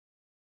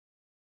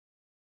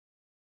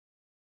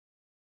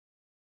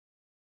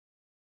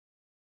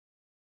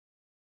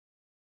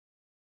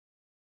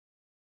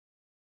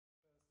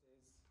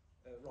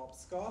Rob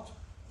Scott.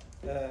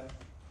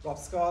 Rob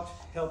Scott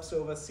helps to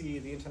oversee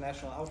the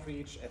international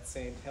outreach at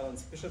St.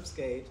 Helens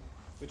Bishopsgate,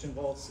 which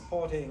involves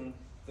supporting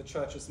the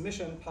church's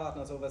mission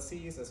partners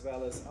overseas, as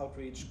well as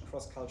outreach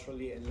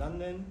cross-culturally in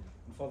London.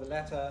 And for the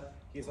latter,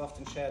 he has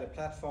often shared a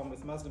platform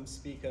with Muslim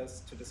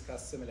speakers to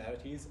discuss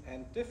similarities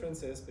and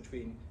differences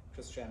between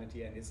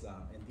Christianity and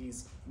Islam. And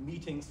these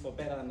meetings for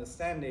better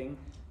understanding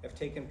have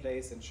taken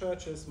place in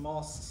churches,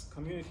 mosques,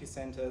 community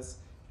centers,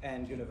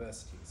 and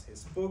universities.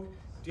 His book,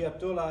 Dear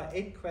Abdullah,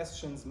 8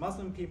 Questions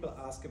Muslim People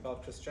Ask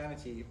About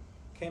Christianity,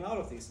 came out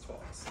of these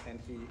talks, and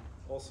he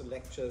also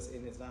lectures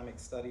in Islamic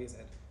studies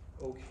at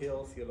Oak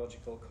Hill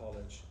Theological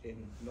College in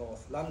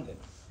North London.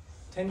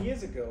 10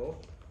 years ago,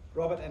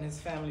 Robert and his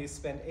family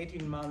spent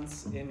 18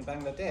 months in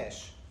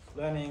Bangladesh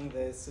learning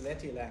the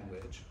Sylheti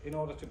language in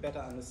order to better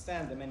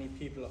understand the many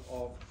people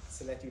of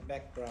Sylheti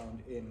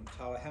background in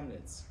Tower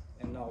Hamlets.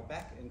 And now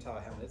back in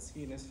Tower Hamlets,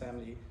 he and his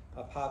family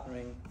are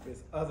partnering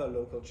with other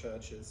local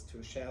churches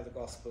to share the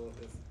gospel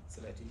with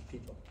Sylheti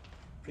people.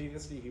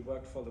 Previously, he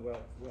worked for the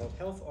World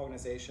Health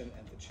Organization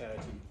and the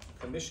Charity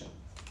Commission.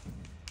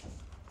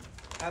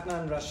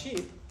 Adnan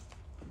Rashid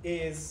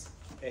is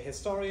a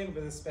historian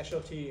with a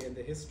specialty in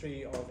the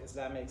history of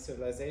Islamic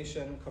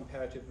civilization,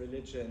 comparative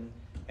religion,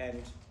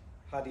 and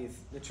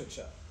Hadith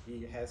literature.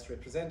 He has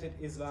represented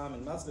Islam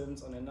and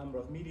Muslims on a number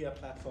of media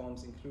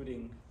platforms,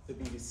 including the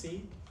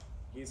BBC.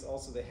 He is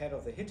also the head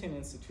of the Hittin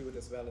Institute,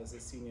 as well as a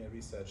senior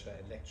researcher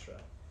and lecturer.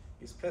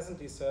 He's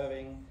presently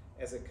serving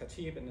as a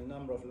khatib in a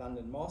number of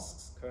London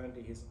mosques.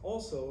 Currently, he's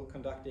also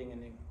conducting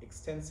an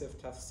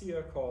extensive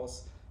tafsir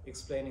course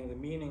explaining the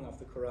meaning of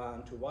the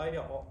Quran to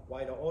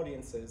wider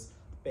audiences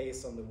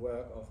based on the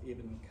work of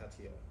Ibn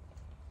Kathir.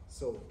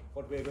 So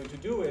what we're going to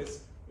do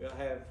is we'll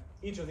have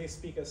each of these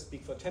speakers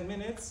speak for 10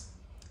 minutes.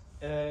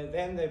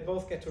 Then they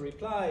both get to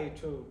reply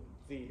to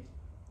the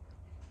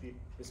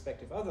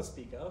respective other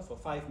speaker for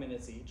 5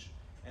 minutes each.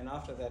 And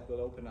after that,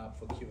 we'll open up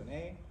for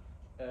Q&A.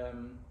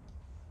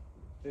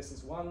 This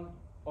is one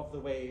of the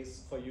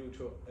ways for you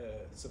to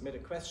submit a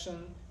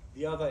question.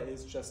 The other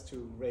is just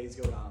to raise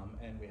your arm,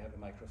 and we have a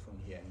microphone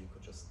here, and you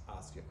could just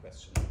ask your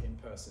question in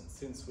person.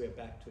 Since we're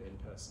back to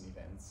in-person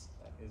events,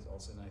 that is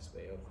also a nice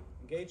way of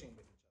engaging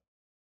with each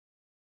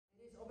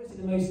other. It is obviously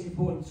the most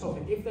important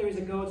topic. If there is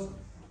a God,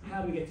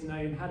 how do we get to know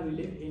him? How do we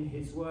live in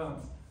his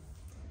world?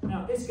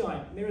 Now, this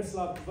guy,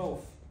 Miroslav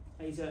Volf,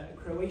 he's a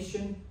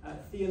Croatian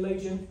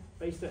theologian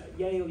based at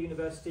Yale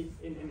University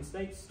in the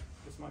States.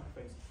 This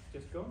microphone's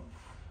just gone.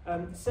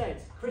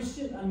 Said,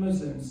 Christian and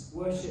Muslims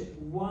worship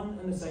one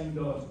and the same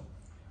God.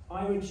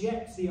 I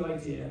reject the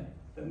idea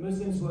that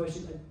Muslims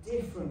worship a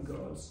different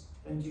God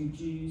than do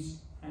Jews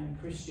and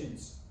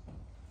Christians.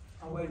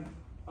 I won't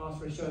ask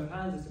for a show of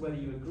hands as to whether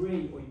you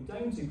agree or you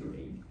don't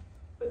agree,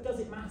 but does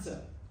it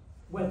matter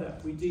whether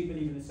we do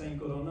believe in the same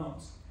God or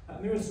not?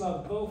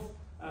 Miroslav Volf,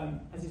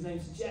 as his name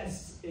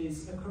suggests,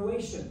 is a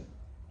Croatian.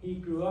 He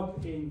grew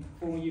up in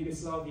former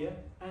Yugoslavia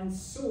and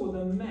saw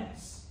the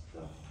mess,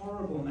 the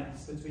horrible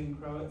mess between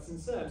Croats and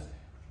Serbs,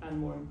 and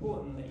more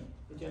importantly,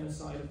 the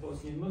genocide of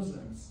Bosnian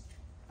Muslims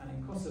and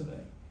in Kosovo.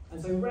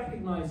 And so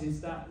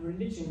recognises that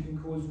religion can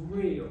cause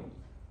real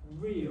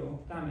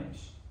damage.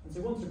 And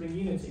so wants to bring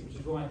unity, which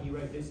is why he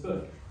wrote this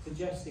book,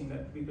 suggesting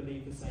that we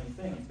believe the same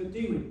things. But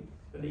do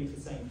we believe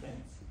the same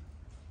things?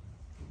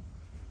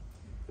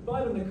 The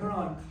Bible and the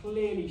Quran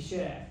clearly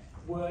share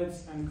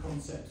words and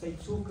concepts. They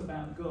talk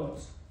about God.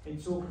 They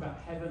talk about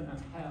heaven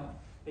and hell.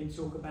 They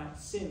talk about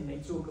sin. They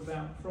talk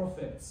about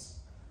prophets.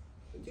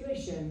 But do they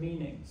share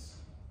meanings?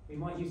 We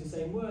might use the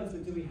same words,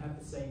 but do we have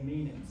the same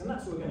meanings? And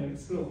that's what we're going to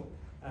explore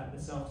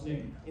this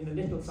afternoon in the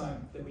little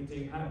time that we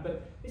do have.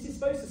 But this is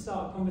supposed to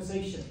start a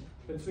conversation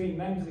between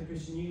members of the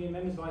Christian Union,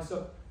 members of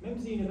ISOC, members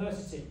of the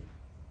university.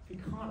 If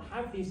we can't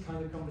have these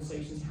kinds of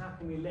conversations, how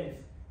can we live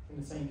in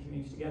the same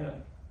community together?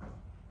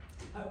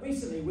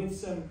 Recently, with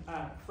some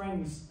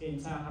friends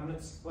in Tower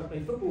Hamlets, who I play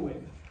football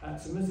with,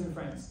 some Muslim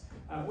friends,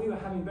 we were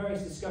having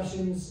various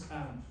discussions,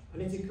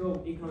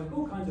 political, economic,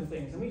 all kinds of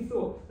things, and we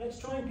thought, let's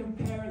try and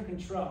compare and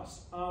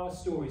contrast our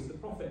stories, the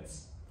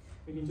prophets.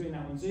 We've been doing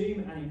that on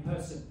Zoom and in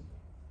person.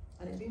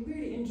 And it's been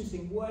really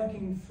interesting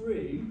working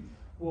through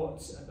what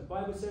the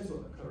Bible says,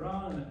 what the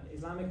Quran and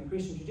Islamic and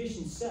Christian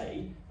traditions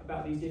say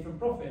about these different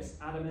prophets,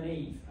 Adam and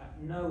Eve,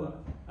 Noah,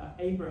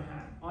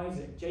 Abraham,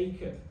 Isaac,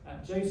 Jacob,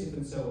 Joseph,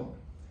 and so on.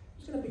 I'm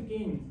just going to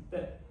begin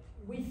that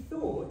we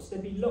thought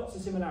there'd be lots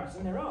of similarities,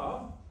 and there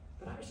are,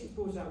 but actually it's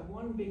brought out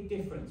one big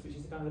difference, which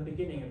is kind of the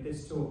beginning of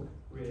this talk,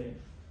 really.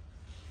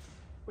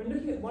 When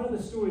looking at one of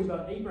the stories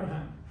about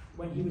Abraham,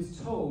 when he was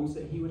told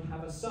that he would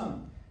have a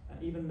son,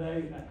 even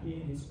though he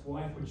and his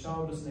wife were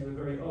childless and they were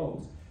very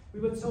old,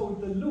 we were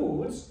told the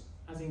Lord,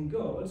 as in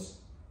God,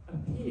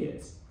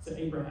 appeared to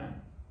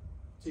Abraham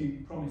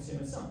to promise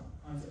him a son,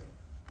 Isaac.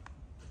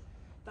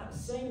 That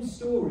same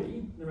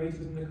story, narrated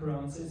within the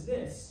Quran, says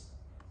this,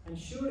 and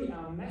surely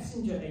our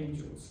messenger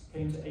angels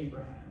came to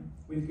Abraham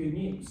with good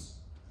news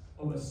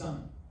of a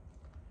son.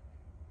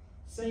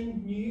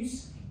 Same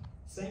news,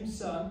 same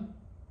son,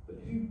 but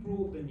who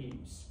brought the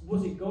news?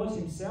 Was it God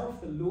himself,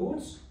 the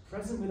Lord,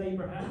 present with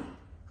Abraham?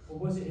 or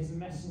was it his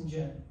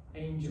messenger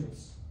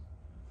angels?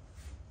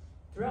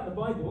 Throughout the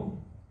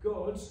Bible,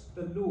 God,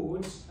 the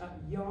Lord,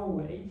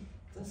 Yahweh,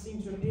 does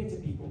seem to appear to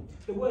people.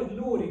 The word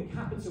Lord in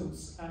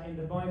capitals in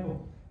the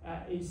Bible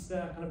is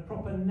the kind of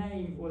proper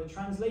name, or the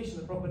translation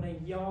of the proper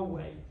name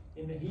Yahweh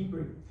in the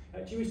Hebrew.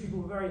 Jewish people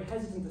were very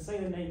hesitant to say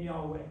the name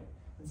Yahweh,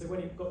 and so when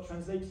it got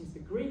translated into the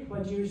Greek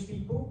by Jewish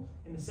people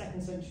in the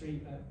 2nd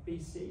century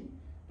BC,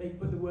 they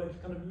put the word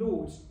kind of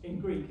Lord in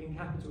Greek in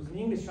capitals, and the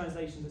English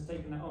translation has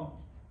taken that on.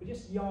 But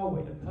just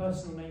Yahweh, the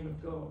personal name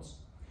of God.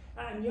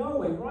 And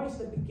Yahweh, right at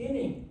the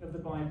beginning of the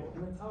Bible,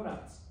 in the Torah,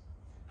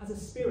 has a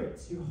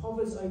spirit who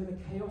hovers over the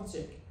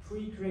chaotic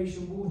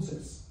pre-creation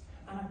waters,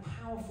 and a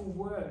powerful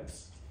word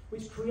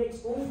which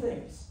creates all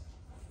things,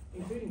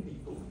 including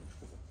people,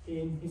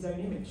 in his own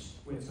image,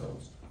 we're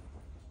told.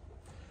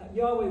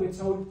 Yahweh, we're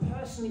told,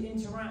 personally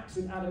interacts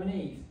with Adam and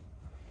Eve.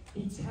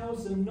 He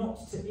tells them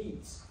not to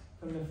eat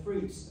from the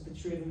fruits of the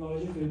tree of the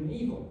knowledge of good and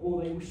evil,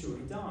 or they will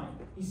surely die.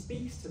 He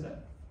speaks to them.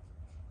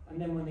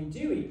 And then when they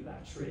do eat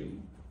that tree,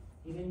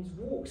 he then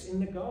walks in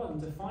the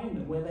garden to find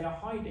them where they are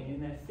hiding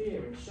in their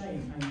fear and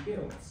shame and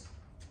guilt.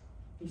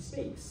 He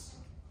speaks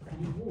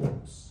and he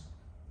walks.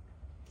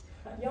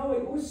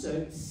 Yahweh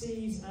also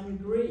sees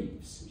and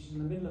grieves, which is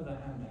in the middle of the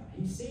handout.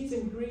 He sees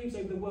and grieves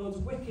over the world's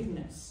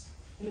wickedness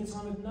in the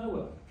time of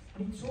Noah.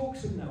 And he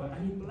talks with Noah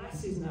and he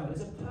blesses Noah.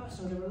 There's a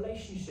personal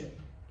relationship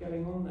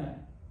going on there.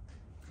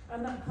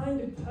 And that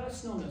kind of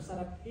personalness, that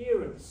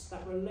appearance,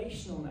 that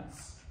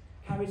relationalness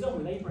carries on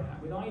with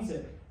Abraham, with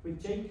Isaac,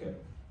 with Jacob.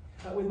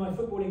 With my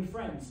footballing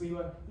friends, we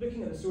were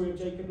looking at the story of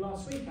Jacob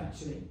last week,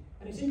 actually.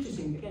 And it's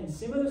interesting, again,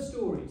 similar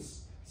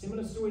stories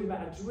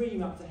about a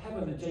dream up to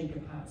heaven that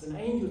Jacob has, and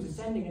angels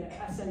ascending and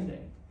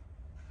ascending.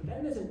 But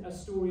then there's a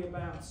story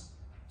about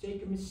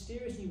Jacob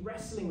mysteriously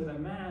wrestling with a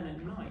man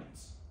at night.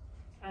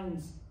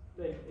 And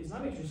the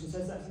Islamic tradition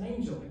says that's an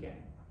angel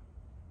again.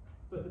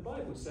 But the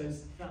Bible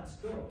says that's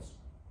God.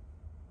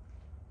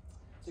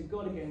 So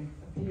God again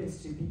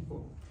appears to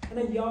people. And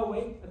then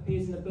Yahweh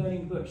appears in the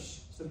burning bush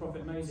to the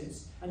prophet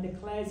Moses and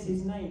declares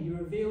his name. He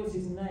reveals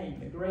his name,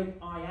 the great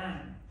I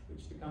Am,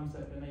 which becomes the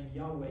name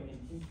Yahweh in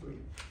Hebrew.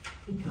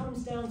 He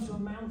comes down to a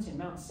mountain,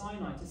 Mount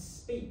Sinai, to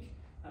speak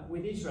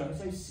with Israel.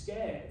 They're so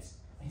scared.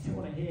 They don't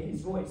want to hear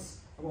his voice.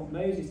 They want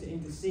Moses to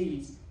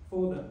intercede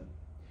for them.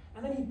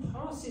 And then he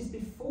passes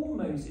before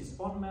Moses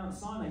on Mount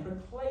Sinai,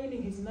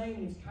 proclaiming his name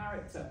and his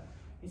character.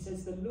 He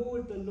says, the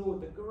Lord,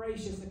 the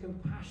gracious, the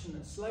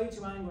compassionate, slow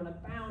to anger and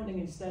abounding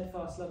in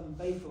steadfast love and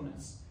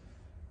faithfulness,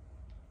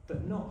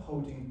 but not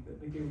holding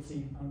the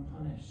guilty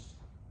unpunished.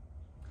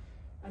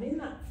 And in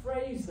that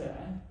phrase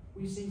there,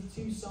 we see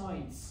two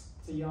sides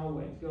to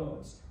Yahweh,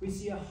 God. We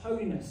see a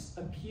holiness,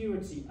 a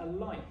purity, a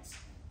light,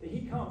 that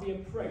he can't be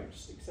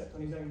approached except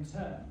on his own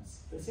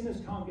terms, that sinners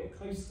can't get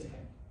close to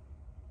him.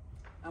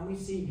 And we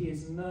see he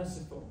is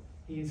merciful,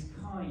 he is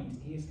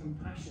kind, he is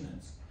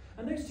compassionate.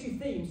 And those two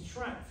themes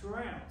track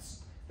throughout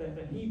the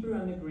Hebrew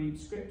and the Greek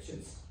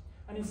scriptures.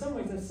 And in some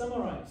ways they're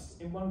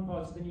summarized in one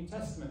part of the New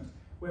Testament,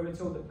 where we're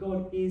told that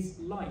God is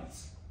light.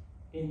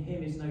 In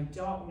him is no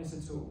darkness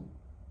at all.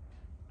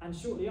 And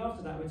shortly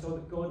after that, we're told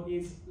that God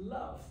is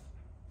love.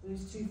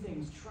 Those two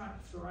things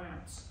track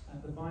throughout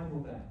the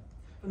Bible there,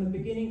 from the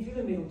beginning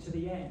through the middle to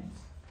the end.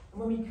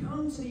 And when we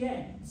come to the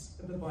end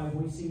of the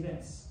Bible, we see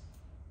this.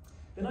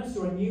 Then I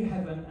saw a new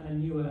heaven and a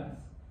new earth.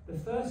 The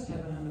first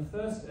heaven and the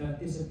first earth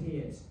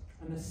disappeared,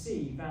 and the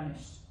sea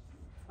vanished.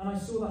 And I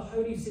saw the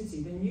holy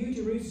city, the new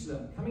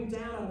Jerusalem, coming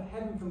down out of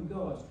heaven from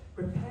God,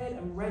 prepared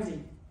and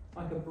ready,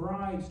 like a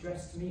bride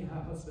dressed to meet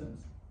her husband.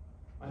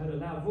 I heard a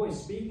loud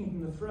voice speaking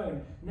from the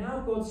throne. Now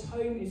God's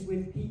home is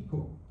with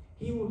people.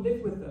 He will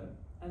live with them,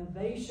 and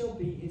they shall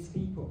be his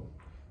people.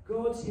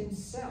 God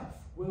himself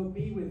will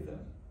be with them,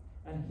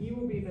 and he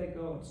will be their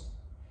God.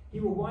 He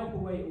will wipe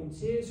away all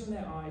tears from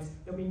their eyes.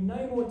 There will be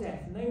no more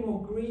death, no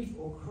more grief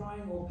or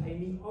crying or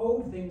pain. The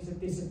old things have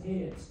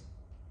disappeared.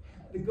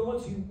 The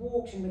God who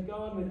walked in the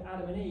garden with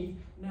Adam and Eve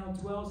now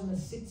dwells in the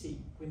city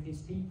with his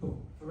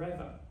people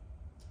forever.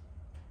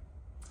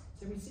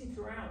 So we see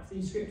throughout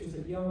these scriptures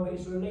that Yahweh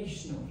is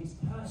relational, he's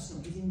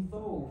personal, he's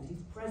involved,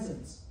 he's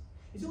present.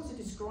 He's also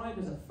described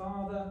as a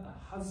father,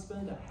 a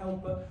husband, a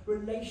helper,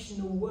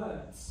 relational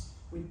words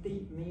with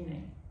deep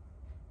meaning.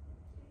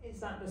 Is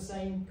that the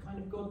same kind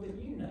of God that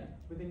you know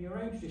within your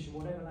own tradition,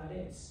 whatever that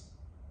is?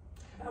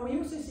 And we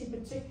also see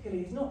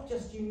particularly, he's not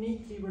just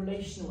uniquely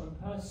relational and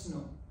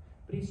personal,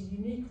 but he's a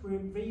unique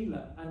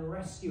revealer and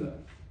rescuer.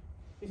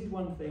 This is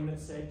one thing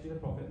that's said to the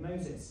prophet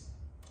Moses.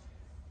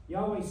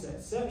 Yahweh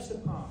said, search the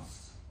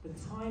past, the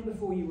time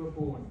before you were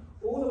born,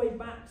 all the way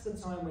back to the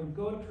time when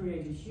God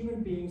created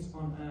human beings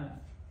on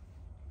earth.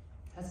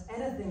 Has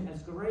anything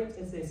as great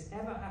as this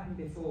ever happened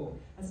before?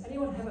 Has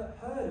anyone ever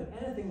heard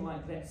of anything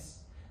like this?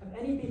 Have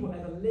any people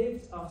ever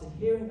lived after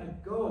hearing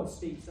a God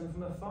speak to them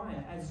from a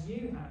fire, as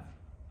you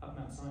have up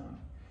Mount Sinai?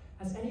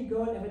 Has any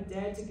God ever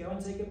dared to go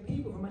and take a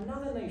people from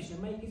another nation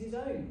and make it his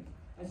own,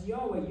 as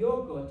Yahweh,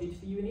 your God, did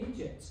for you in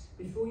Egypt,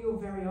 before your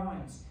very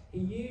eyes. He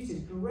used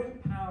his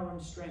great power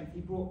and strength.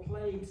 He brought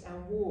plagues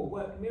and war,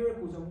 worked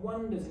miracles and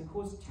wonders, and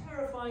caused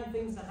terrifying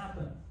things to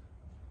happen.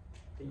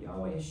 But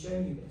Yahweh has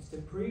shown you this to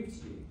prove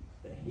to you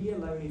that he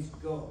alone is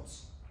God,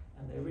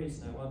 and there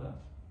is no other.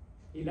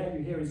 He let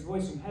you hear his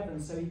voice from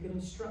heaven so he could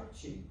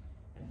instruct you.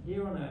 And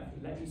here on earth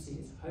he let you see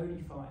his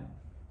holy fire,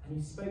 and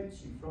he spoke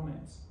to you from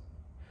it.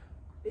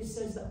 This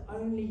says that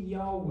only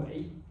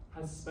Yahweh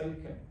has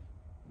spoken.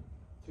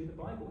 Through the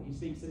Bible, he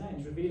speaks today and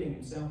is revealing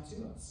himself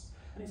to us.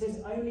 And it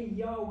says only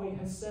Yahweh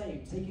has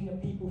saved, taking a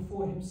people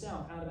for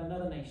himself out of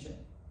another nation.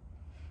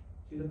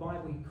 Through the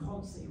Bible, he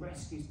constantly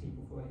rescues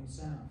people for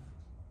himself.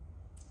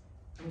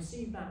 And we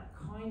see that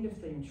kind of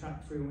thing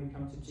tracked through when we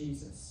come to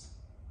Jesus.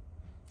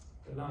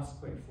 The last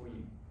quote for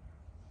you.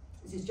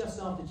 This is just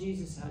after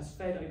Jesus has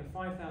fed over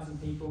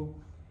 5,000 people.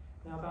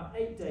 Now, about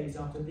 8 days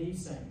after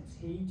these sayings,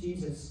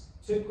 Jesus,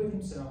 took with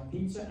himself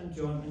Peter and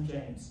John and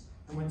James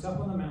and went up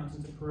on the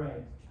mountain to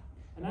pray.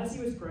 And as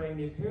he was praying,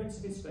 the appearance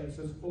of his face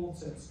was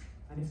altered,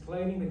 and his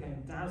clothing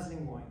became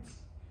dazzling white.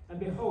 And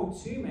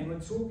behold, 2 men were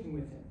talking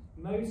with him,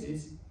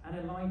 Moses and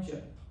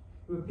Elijah,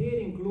 who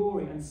appeared in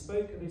glory and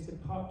spoke of his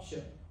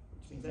departure,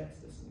 which means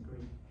Exodus in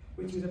Greek,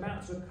 which he was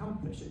about to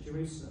accomplish at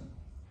Jerusalem.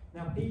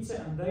 Now Peter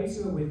and those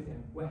who were with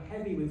him were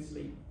heavy with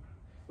sleep.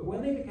 But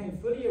when they became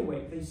fully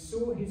awake, they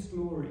saw his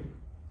glory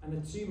and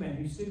the 2 men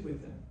who stood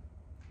with him.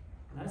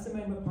 And as the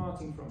men were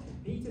parting from him,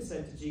 Peter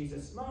said to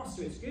Jesus,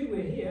 Master, it's good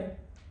we're here.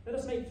 Let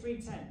us make 3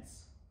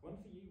 tents, one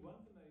for you, one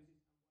for Moses.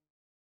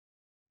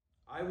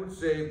 I would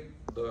say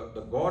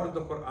the God of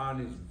the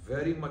Quran is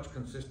very much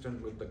consistent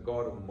with the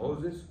God of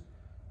Moses,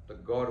 the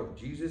God of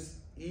Jesus,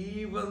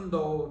 even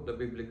though the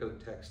biblical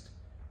text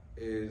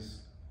is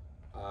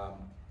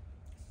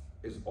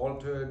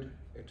altered.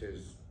 It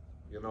is,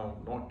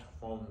 not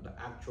from the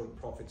actual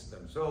prophets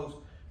themselves,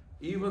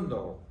 even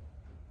though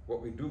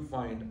what we do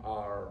find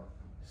are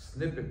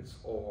snippets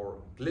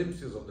or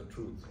glimpses of the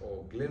truth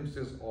or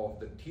glimpses of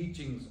the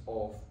teachings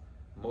of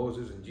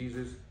Moses and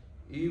Jesus.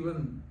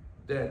 Even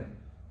then,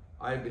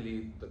 I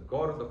believe the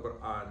God of the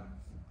Quran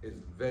is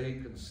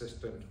very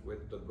consistent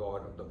with the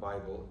God of the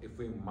Bible if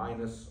we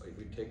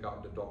take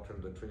out the doctrine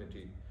of the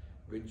Trinity,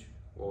 which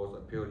was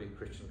a purely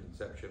Christian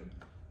conception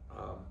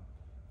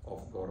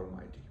of God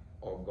Almighty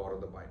or God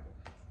of the Bible.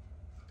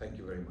 Thank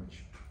you very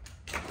much.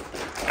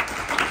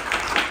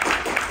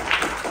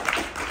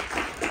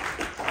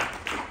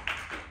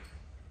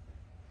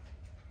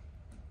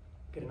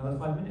 Get another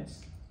 5 minutes.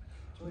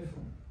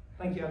 Joyful.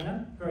 Thank you,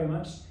 Adnan, very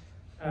much.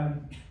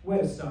 Where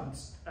to start?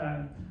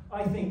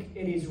 I think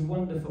it is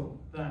wonderful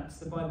that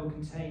the Bible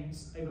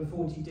contains over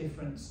 40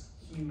 different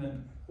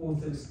human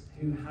authors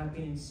who have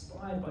been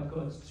inspired by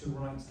God to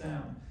write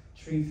down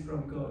truth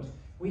from God.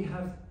 We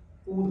have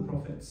all the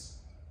prophets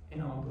in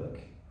our book,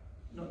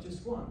 not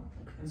just one.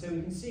 And so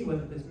we can see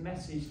whether this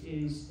message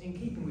is in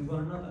keeping with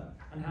one another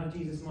and how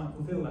Jesus might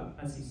fulfill that,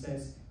 as he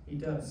says he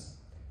does.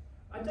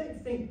 I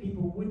don't think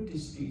people would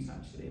dispute,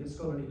 actually, at a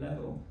scholarly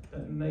level,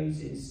 that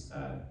Moses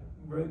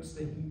wrote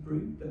the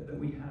Hebrew that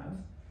we have.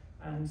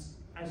 And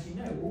as you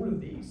know, all of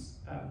these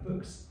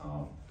books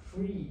are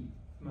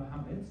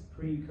pre-Muhammad,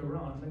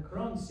 pre-Quran. The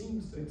Quran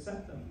seems to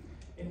accept them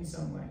in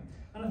some way.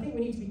 And I think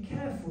we need to be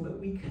careful that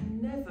we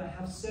can never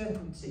have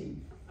certainty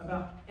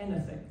about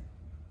anything.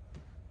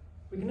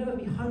 We can never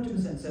be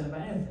 100% certain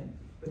about anything.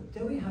 But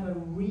do we have a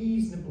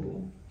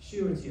reasonable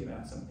surety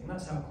about something?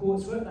 That's how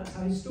courts work, that's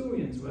how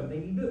historians work.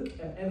 They look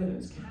at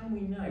evidence. Can we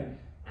know?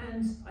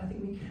 And I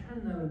think we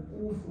can know an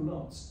awful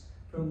lot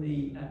from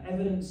the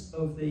evidence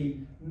of the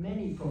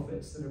many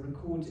prophets that are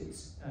recorded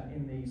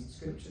in these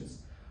scriptures.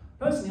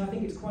 Personally, I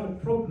think it's quite a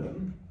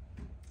problem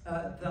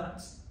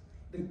that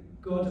the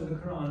God of the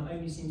Quran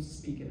only seems to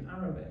speak in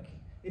Arabic.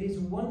 It is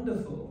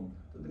wonderful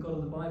that the God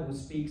of the Bible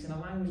speaks in a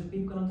language that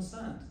people can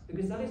understand,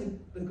 because that is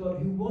the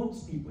God who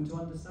wants people to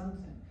understand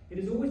him. It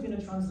has always been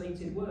a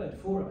translated word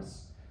for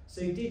us.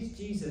 So did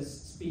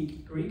Jesus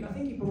speak Greek? I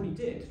think he probably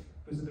did,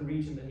 because of the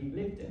region that he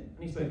lived in. And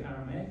he spoke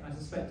Aramaic. I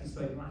suspect he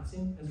spoke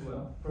Latin as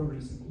well,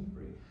 probably some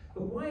Hebrew.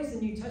 But why is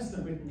the New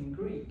Testament written in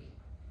Greek?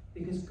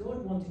 Because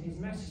God wanted his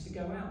message to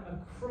go out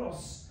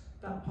across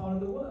that part of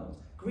the world.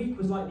 Greek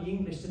was like the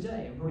English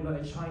today, and probably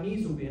like the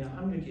Chinese will be in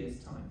 100 years'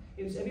 time.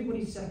 It was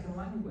everybody's second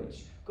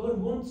language. God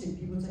wanted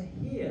people to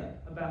hear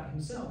about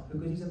himself,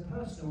 because he's a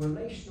personal,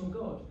 relational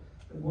God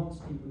that wants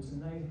people to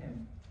know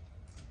him.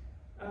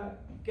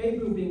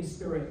 Gabriel being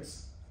spirit,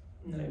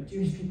 no,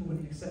 Jewish people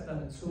wouldn't accept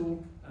that at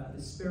all.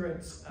 The Spirit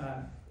is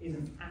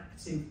an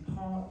active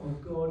part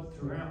of God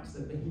throughout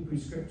the Hebrew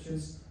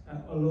Scriptures,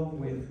 along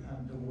with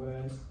the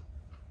Word.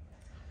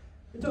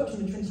 The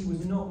doctrine of the Trinity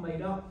was not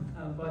made up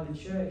by the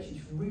church.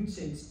 It's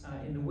rooted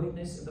in the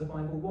witness of the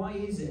Bible. Why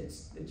is it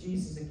that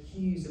Jesus is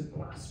accused of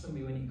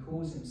blasphemy when he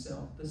calls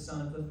himself the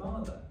Son of the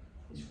Father?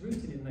 It's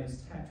rooted in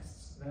those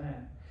texts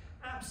there.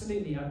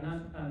 Absolutely,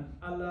 Adnan.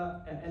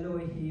 Allah,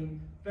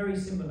 Elohim, very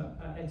similar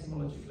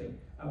etymologically.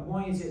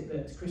 Why is it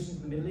that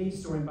Christians in the Middle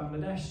East or in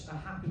Bangladesh are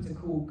happy to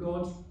call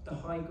God, the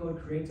high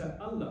God creator,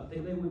 Allah? They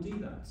will do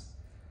that.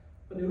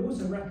 But they would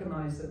also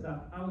recognise that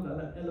Allah,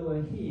 that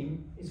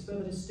Elohim, is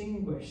further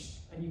distinguished,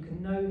 and you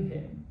can know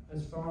him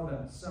as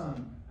Father,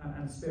 Son,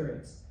 and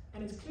Spirit.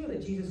 And it's clear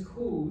that Jesus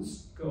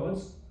calls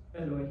God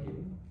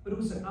Elohim, but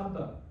also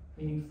Abba,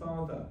 meaning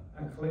Father,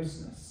 and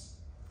closeness.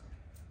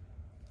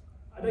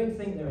 I don't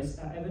think there is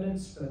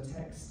evidence for the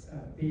text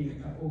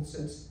being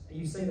altered.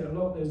 You say that a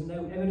lot, there's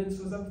no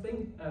evidence for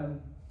something.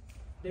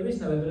 There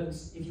is no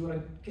evidence if you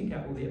want to kick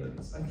out all the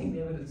evidence. I think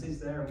the evidence is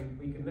there, and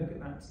we can look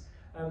at that.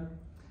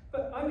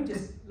 But I would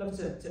just love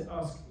to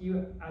ask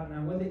you,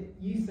 Adnan, whether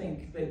you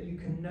think that you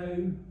can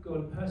know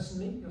God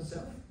personally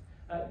yourself.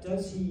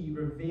 Does he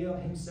reveal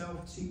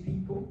himself to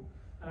people?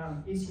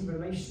 Is he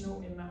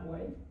relational in that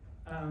way?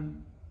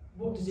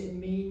 What does it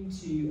mean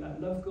to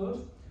love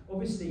God?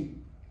 Obviously,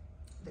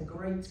 the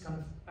great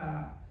kind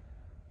of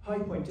high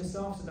point just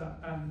after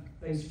that,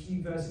 those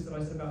few verses that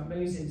I said about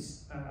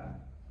Moses,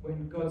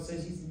 when God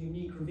says he's the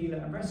unique revealer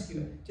and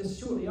rescuer, just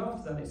shortly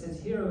after that it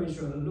says, "Hear, O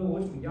Israel, the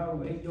Lord, or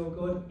Yahweh, your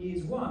God,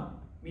 is one,"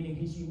 meaning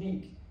he's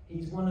unique,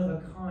 he's one of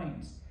a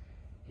kind.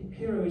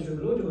 "Hear, O Israel,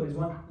 the Lord your God is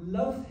one,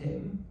 love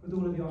him with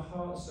all of your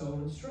heart, soul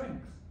and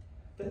strength."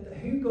 That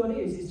who God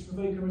is to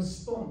provoke a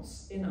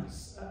response in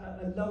us,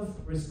 a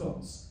love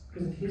response,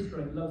 because of his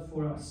great love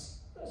for us.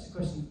 That's a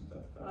question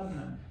for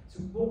Adnan. So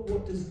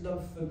what does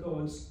love for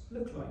God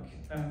look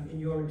like in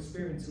your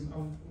experience,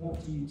 and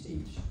what do you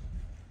teach?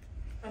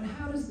 And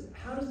how does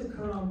the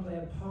Quran play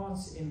a part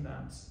in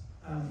that?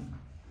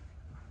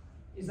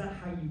 Is that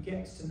how you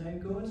get to know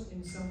God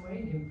in some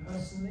way, him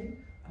personally?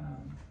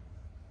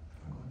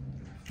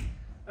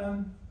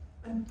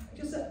 And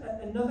just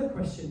another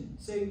question.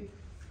 So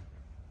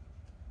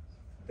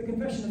the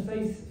confession of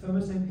faith for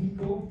Muslim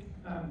people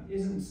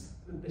isn't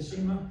the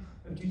Shema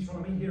of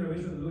Deuteronomy, "Hear, O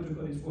Israel, the Lord your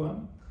God is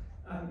one."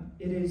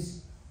 It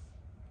is,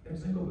 there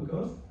is no God but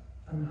God,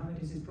 and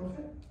Muhammad is his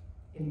prophet,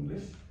 in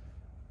English.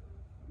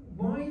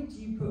 Why do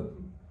you put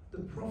the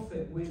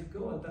prophet with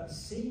God? That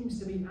seems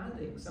to be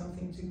adding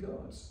something to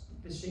God.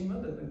 The Shema,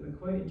 the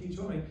quote in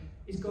Deuteronomy,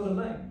 is God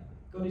alone.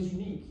 God is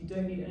unique. You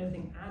don't need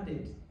anything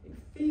added. It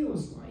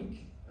feels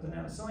like, as an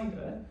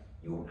outsider,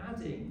 you're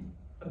adding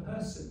a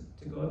person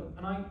to God,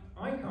 and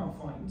I can't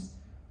find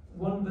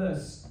one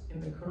verse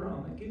in the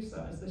Quran that gives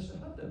that as the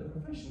Shahada, the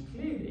profession.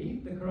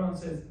 Clearly, the Quran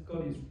says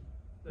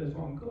there's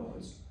one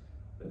God,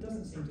 but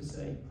doesn't seem to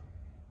say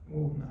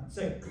more than that.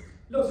 So,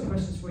 lots of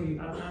questions for you,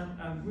 Adnan.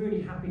 I'm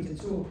really happy to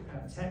talk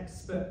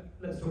texts, but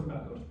let's talk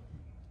about God.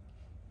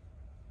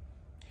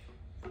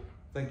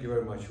 Thank you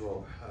very much,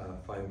 Rob.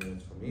 5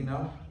 minutes for me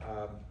now.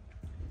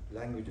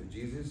 Language of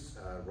Jesus.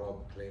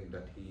 Rob claimed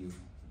that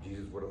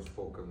Jesus would have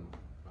spoken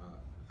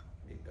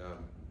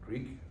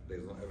Greek.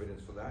 There's no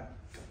evidence for that.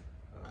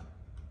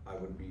 I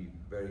would be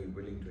very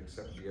willing to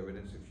accept the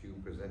evidence if you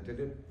presented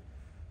it.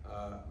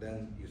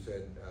 Then you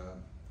said,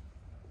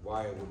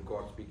 why would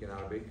God speak in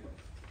Arabic?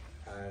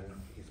 And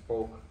he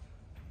spoke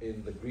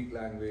in the Greek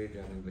language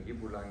and in the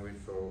Hebrew language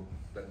so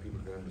that people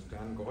can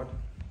understand God.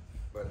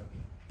 But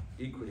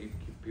equally,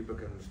 people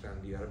can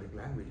understand the Arabic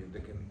language. If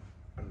they can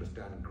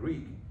understand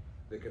Greek,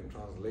 they can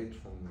translate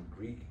from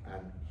Greek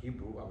and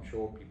Hebrew. I'm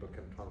sure people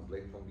can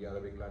translate from the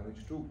Arabic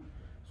language too.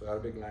 So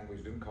Arabic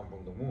language didn't come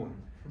from the moon.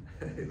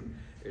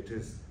 It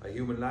is a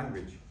human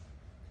language.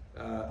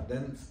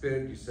 Then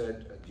spirit, you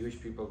said Jewish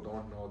people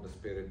don't know the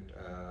spirit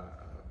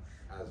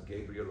as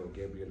Gabriel or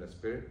Gabriel as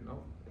spirit.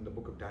 No, in the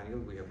book of Daniel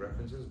we have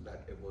references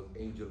that it was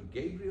angel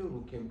Gabriel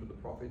who came to the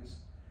prophets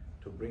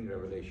to bring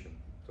revelation.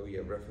 So we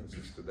have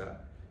references to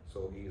that.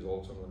 So he is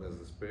also known as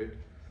the spirit.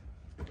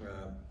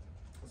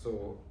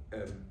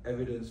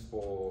 Evidence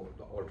for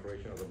the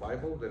alteration of the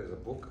Bible. There is a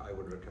book I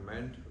would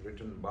recommend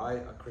written by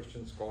a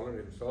Christian scholar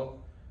himself,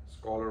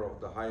 scholar of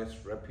the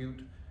highest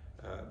repute.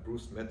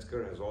 Bruce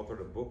Metzger has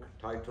authored a book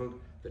titled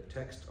The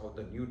Text of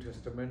the New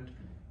Testament,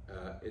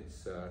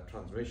 its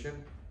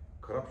transmission,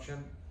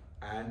 corruption,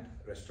 and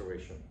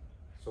restoration.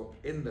 So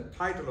in the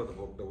title of the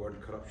book, the word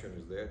corruption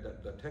is there.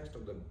 That the text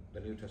of the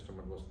New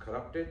Testament was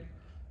corrupted,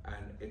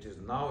 and it is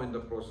now in the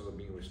process of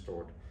being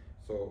restored.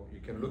 So you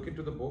can look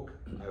into the book.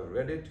 I've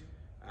read it,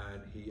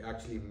 and he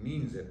actually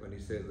means it when he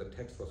says the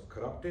text was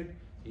corrupted.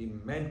 He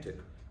meant it,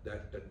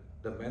 that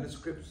the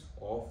manuscripts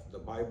of the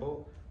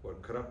Bible were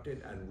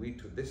corrupted, and we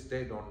to this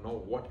day don't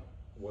know what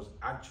was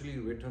actually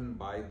written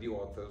by the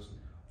authors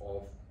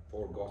of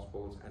 4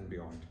 Gospels and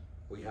beyond.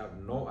 We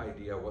have no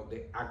idea what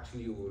they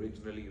actually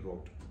originally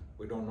wrote.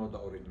 We don't know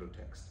the original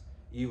text.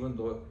 Even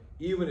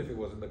if it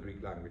was in the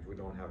Greek language, we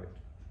don't have it.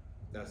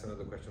 That's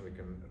another question we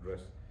can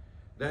address.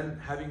 Then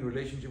having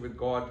relationship with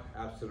God,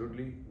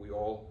 absolutely. We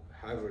all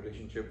have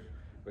relationships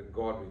with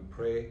God. We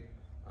pray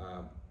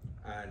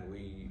and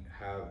we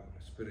have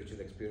spiritual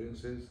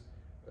experiences,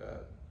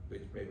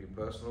 which may be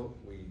personal.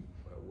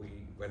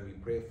 When we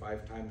pray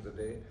 5 times a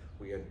day,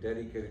 we are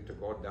dedicated to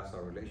God. That's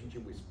our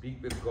relationship. We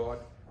speak with God.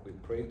 We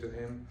pray to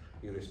Him.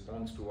 He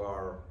responds to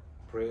our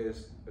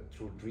prayers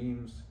through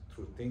dreams,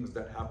 through things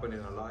that happen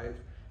in our lives.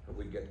 And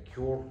we get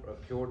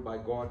cured by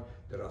God.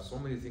 There are so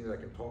many things I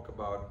can talk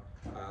about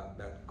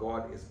that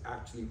God is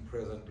actually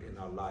present in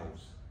our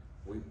lives.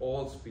 We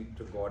all speak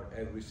to God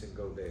every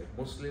single day.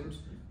 Muslims,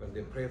 when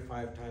they pray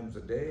 5 times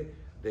a day,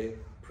 they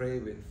pray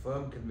with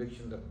firm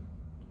conviction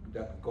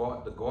that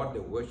God, the God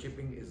they're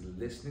worshipping, is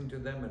listening to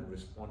them and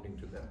responding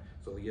to them.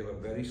 So we have a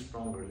very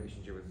strong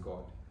relationship with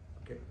God.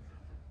 Okay.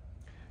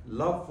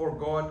 Love for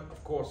God,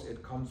 of course,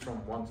 it comes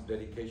from one's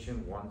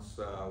dedication, one's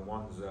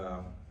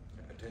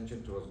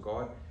attention towards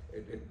God.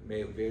 It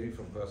may vary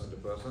from person to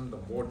person. The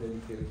more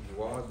dedicated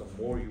you are,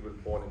 the more you will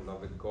fall in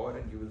love with God,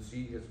 and you will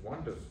see His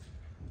wonders.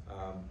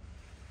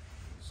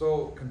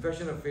 So,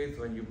 confession of faith,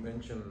 when you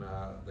mention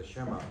the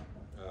Shema,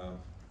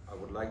 I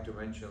would like to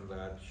mention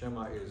that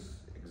Shema is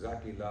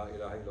exactly La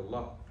ilaha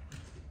illallah.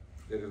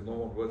 There is no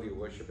one worthy of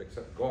worship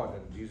except God.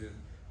 And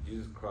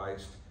Jesus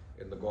Christ,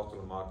 in the Gospel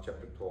of Mark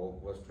chapter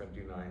 12, verse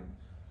 29,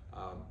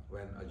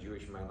 when a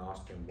Jewish man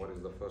asked him, what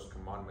is the first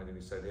commandment? And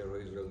he said, Hear, O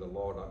Israel, the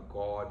Lord our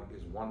God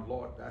is one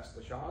Lord. That's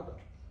the Shahada,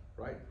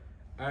 right?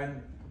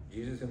 And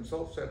Jesus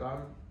himself said,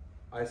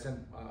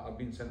 I've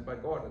been sent by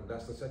God. And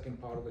that's the second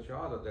part of the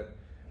Shahada, that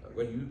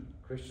when you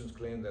Christians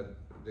claim that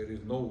there is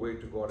no way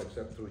to God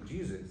except through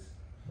Jesus,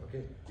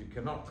 okay, you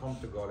cannot come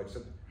to God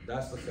except,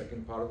 that's the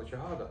second part of the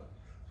Shahada.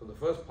 So the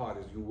first part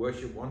is you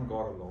worship one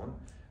God alone,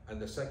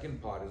 and the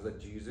second part is that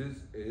Jesus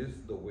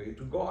is the way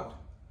to God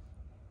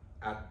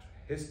at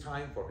His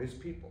time for His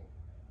people,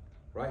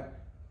 right?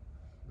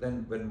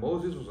 Then when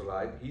Moses was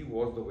alive, he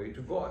was the way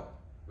to God.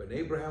 When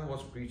Abraham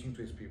was preaching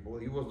to his people,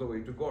 he was the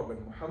way to God.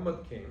 When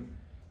Muhammad came,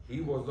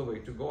 he was the way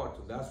to God.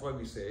 So that's why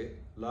we say,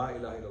 La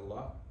ilaha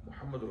illallah,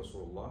 Muhammad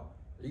Rasulullah,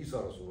 Isa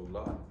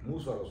Rasulullah,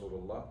 Musa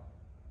Rasulullah,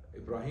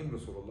 Ibrahim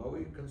Rasulullah.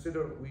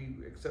 We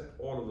accept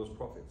all of those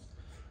prophets.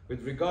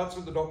 With regards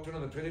to the doctrine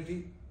of the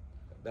Trinity,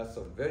 that's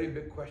a very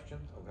big question.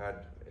 I've had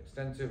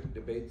extensive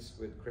debates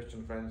with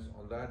Christian friends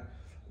on that.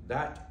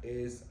 That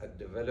is a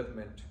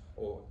development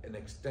or an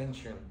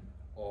extension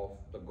of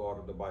the God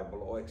of the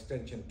Bible, or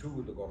extension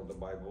to the God of the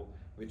Bible,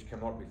 which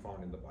cannot be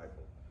found in the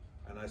Bible.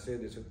 And I say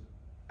this with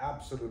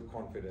absolute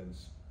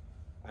confidence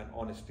and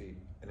honesty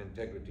and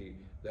integrity,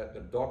 that the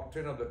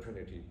doctrine of the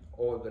Trinity,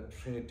 or the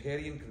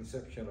Trinitarian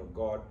conception of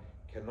God,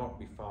 cannot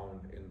be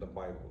found in the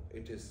Bible.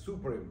 It is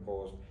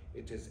superimposed.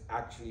 It is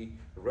actually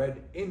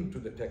read into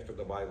the text of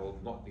the Bible,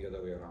 not the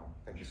other way around.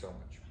 Thank you so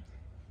much.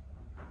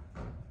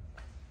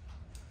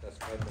 That's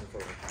 5 minutes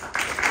over.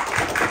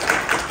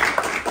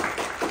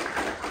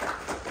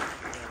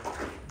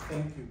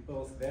 Thank you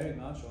both very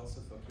much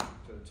also for keeping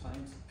to the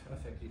time. It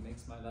perfectly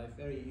makes my life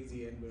very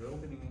easy, and we're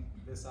opening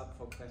this up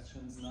for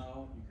questions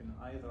now. You can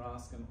either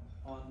ask them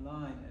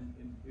online,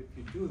 and if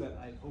you do that,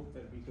 I hope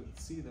that we could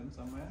see them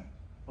somewhere.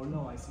 Or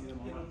no, I see them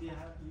online.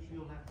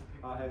 You'll have to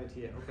pick I'll have it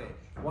here. Okay.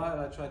 While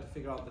I try to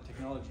figure out the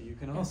technology, you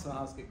can also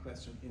ask a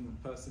question in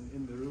person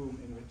in the room,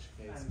 in which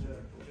case.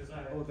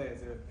 Oh,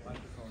 there's a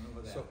microphone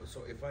over there.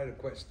 So if I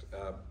request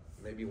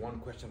maybe one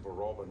question for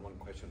Rob and one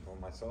question for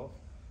myself,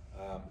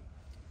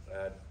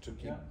 to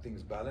keep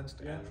things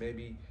balanced, and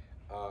maybe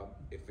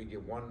if we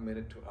give 1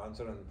 minute to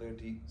answer and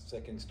 30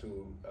 seconds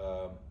to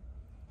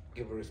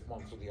give a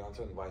response to the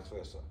answer, and vice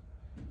versa.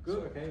 Good.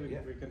 So, okay,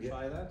 we can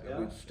try that. Yeah.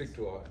 We'll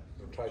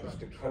try to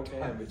stick to our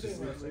time, which is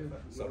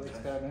we'll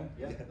experiment.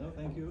 Yeah. No,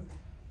 thank you.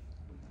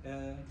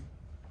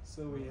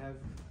 So we have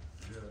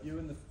you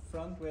in the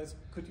front.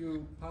 Could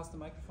you pass the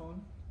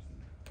microphone?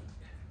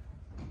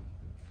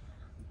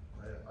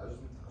 I just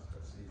want to ask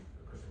actually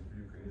a question for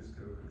you. Can you just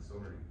give a quick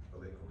summary of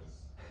Lakehouse?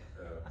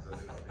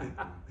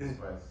 This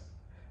price,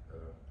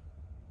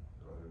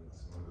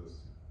 some of those.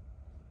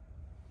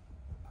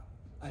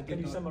 Can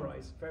you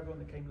summarise for everyone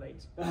that came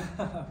late?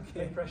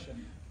 Okay.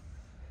 Impression.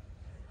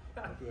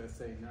 What do I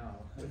say now?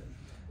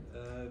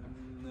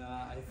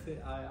 I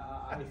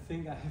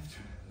think I have to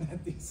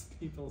let these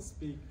people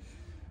speak.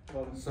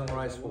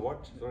 Summarize for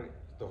what? Sorry,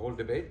 the whole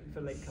debate?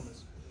 For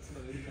latecomers.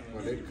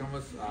 For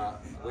latecomers,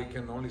 we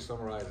can only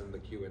summarize in the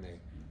Q&A.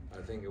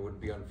 I think it would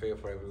be unfair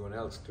for everyone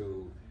else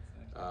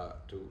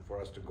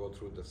for us to go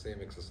through the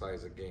same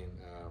exercise again.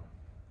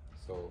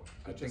 So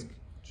I think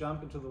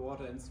jump into the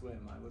water and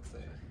swim, I would say.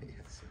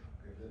 Yes.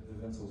 Okay, the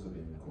event's also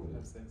being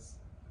recorded. Yes.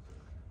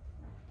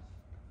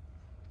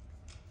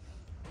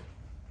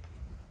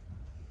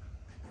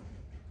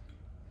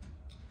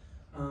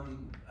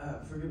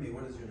 Forgive me,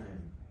 what is your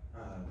name?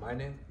 My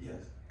name?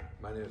 Yes.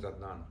 My name is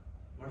Adnan.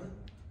 What is it?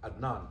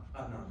 Adnan.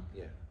 Adnan.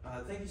 Yeah.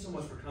 Thank you so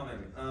much for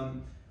coming.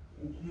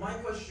 My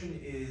question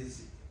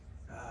is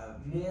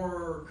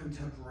more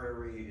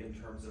contemporary in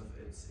terms of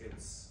its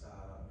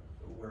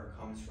where it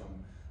comes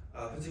from.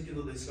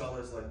 Particularly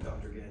scholars like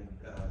Dr. Dan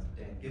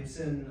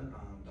Gibson,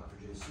 Dr.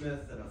 J.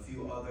 Smith, and a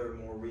few other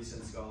more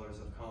recent scholars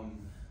have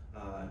come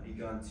and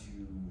begun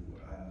to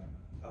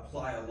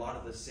apply a lot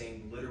of the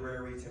same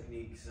literary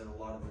techniques and a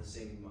lot of the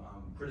same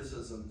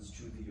criticisms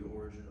to the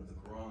origin of the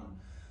Quran,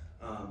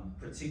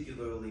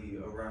 particularly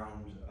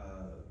around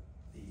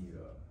the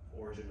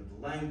origin of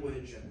the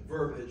language and the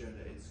verbiage and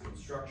its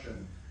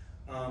construction.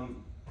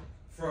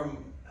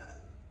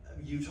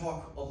 You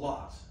talk a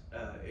lot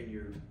in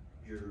your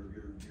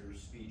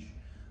speech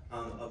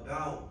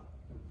about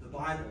the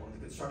Bible and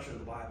the construction of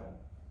the Bible,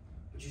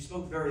 but you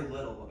spoke very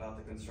little about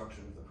the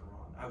construction of the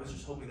Quran. I was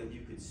just hoping that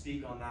you could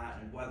speak on that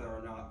and whether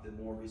or not the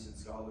more recent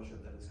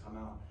scholarship that has come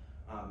out,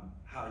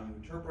 how you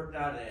interpret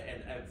that.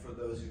 And for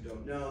those who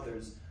don't know,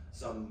 there's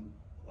some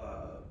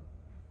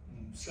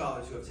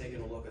scholars who have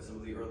taken a look at some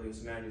of the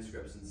earliest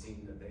manuscripts and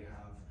seen that they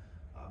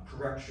have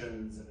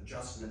corrections and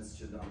adjustments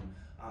to them.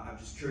 I'm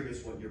just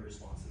curious what your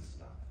response is to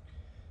that.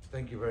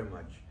 Thank you very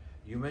much.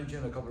 You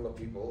mentioned a couple of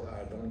people.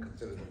 I don't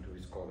consider them to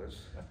be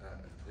scholars.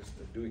 Just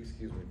do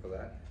excuse me for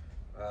that,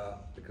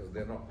 because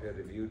they're not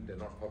peer-reviewed. They're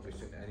not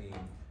published in any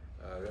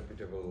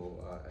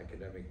reputable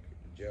academic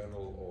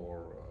journal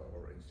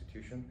or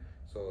institution.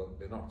 So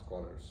they're not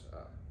scholars.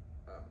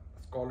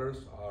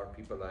 Scholars are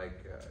people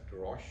like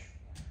Rosh.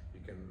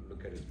 You can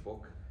look at his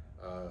book,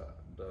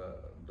 the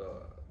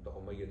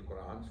Umayyad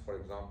Qurans, for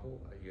example.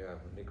 You have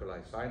Nikolai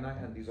Sinai,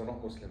 and these are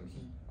not Muslims.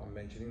 I'm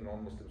mentioning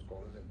non-Muslim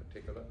scholars in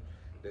particular.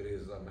 There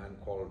is a man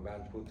called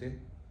Van Putin.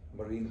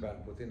 Marine Van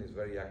Putin is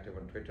very active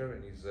on Twitter,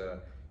 and he's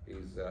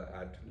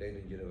at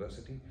Lenin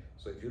University.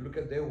 So if you look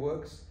at their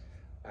works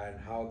and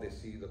how they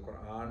see the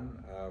Quran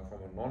from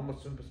a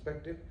non-Muslim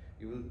perspective,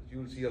 you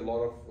will see a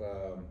lot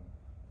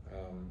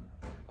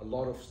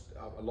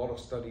of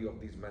study of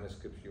these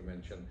manuscripts you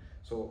mentioned.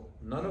 So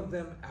none of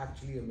them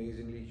actually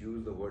amazingly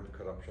use the word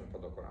corruption for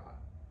the Quran.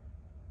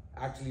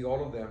 Actually,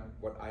 all of them,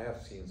 what I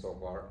have seen so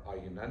far, are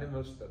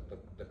unanimous that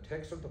the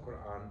text of the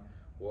Quran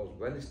was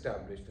well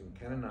established and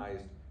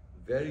canonized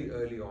very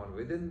early on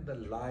within the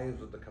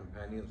lives of the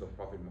companions of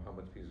Prophet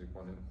Muhammad, peace be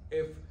upon him,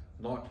 if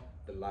not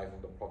the life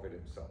of the Prophet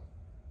himself,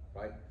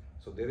 right?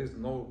 So there is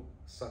no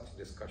such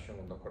discussion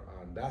on the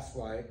Quran. That's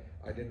why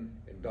I didn't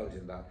indulge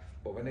in that.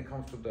 But when it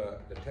comes to the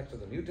text of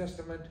the New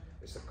Testament,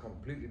 it's a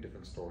completely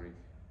different story.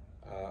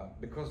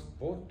 Because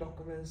both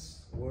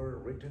documents were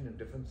written in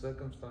different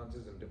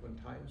circumstances and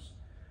different times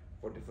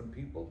for different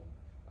people.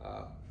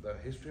 The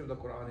history of the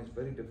Quran is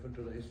very different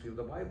to the history of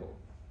the Bible,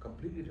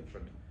 completely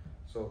different.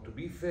 So to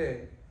be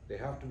fair, they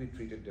have to be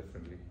treated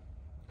differently.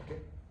 Okay?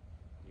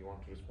 You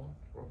want to respond?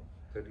 Bro,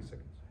 30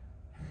 seconds.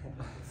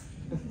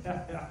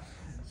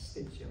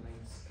 Stitch your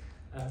mates.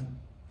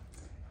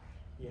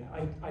 Yeah,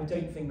 I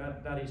don't think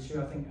that is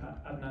true. I think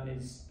Adnan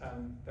is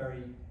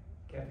very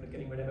careful of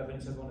getting rid of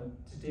evidence he wanted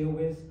to deal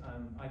with.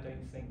 I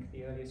don't think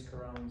the earliest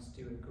Qurans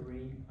do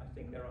agree. I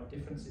think there are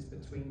differences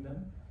between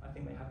them. I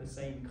think they have the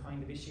same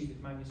kind of issues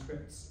with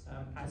manuscripts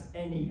as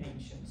any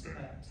ancient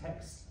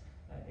text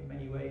in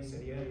many ways. So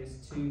the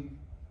earliest two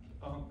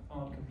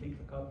aren't complete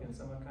for copy on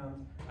some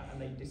account, and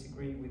they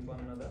disagree with one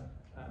another.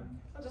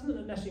 That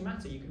doesn't necessarily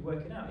matter, you could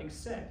work it out,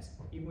 except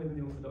even within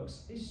the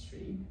Orthodox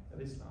history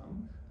of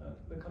Islam,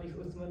 the Caliph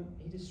Uthman,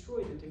 he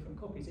destroyed the different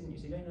copies, didn't you?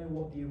 So you don't know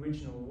what the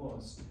original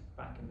was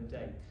back in the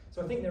day.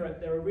 So I think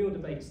there are real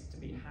debates to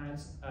be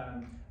had.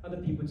 Other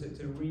people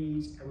to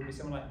read would be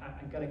someone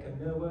like Angelika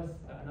Neuwirth,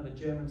 another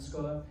German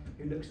scholar,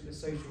 who looks at the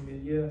social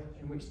milieu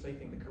in which they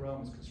think the Quran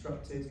was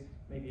constructed,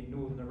 maybe in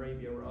northern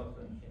Arabia rather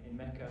than in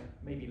Mecca,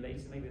 maybe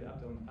later, maybe with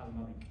Abdul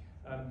al-Malik.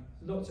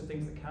 Lots of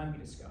things that can be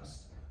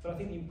discussed. But I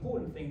think the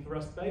important thing for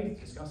us both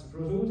to discuss, and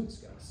for us all to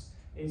discuss,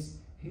 is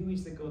who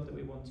is the God that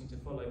we're wanting to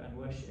follow and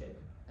worship,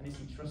 and is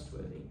he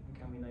trustworthy, and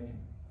can we know him?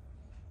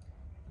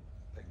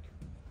 Thank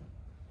you.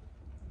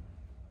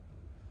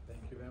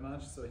 Thank you very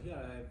much. So here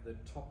I have the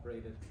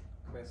top-rated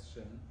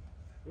question.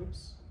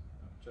 Oops,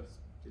 I've just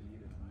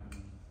deleted my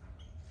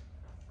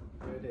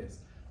own. Here it is.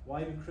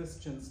 Why do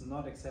Christians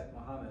not accept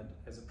Muhammad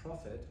as a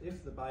prophet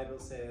if the Bible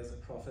says a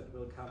prophet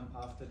will come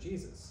after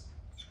Jesus?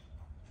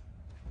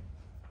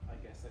 I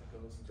guess that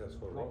goes Just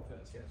for Rob Rob.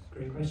 first. Yes.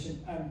 Great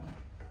question.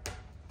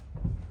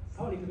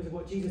 Partly because of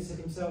what Jesus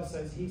himself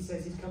says. He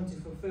says he's come to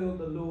fulfill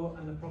the law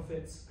and the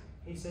prophets.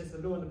 He says the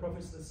law and the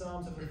prophets of the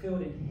Psalms are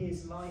fulfilled in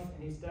his life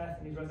and his death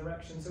and his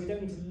resurrection. So we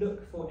don't need to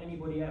look for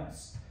anybody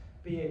else,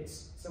 be it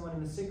someone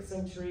in the 6th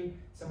century,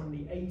 someone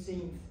in the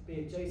 18th, be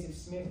it Joseph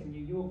Smith in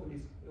New York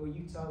with or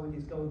Utah with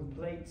his golden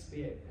plates,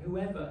 be it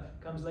whoever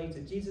comes later.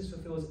 Jesus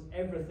fulfills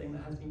everything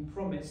that has been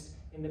promised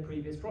in the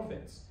previous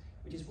prophets,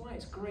 which is why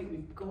it's great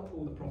we've got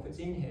all the prophets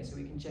in here so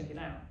we can check it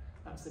out.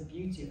 That's the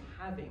beauty of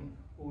having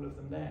all of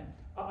them there.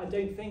 I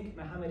don't think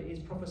Muhammad is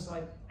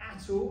prophesied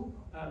at all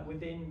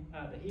within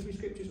the Hebrew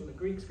scriptures or the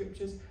Greek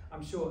scriptures.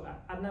 I'm sure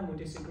Adnan will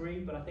disagree,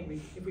 but I think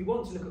if we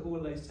want to look at all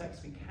of those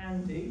texts, we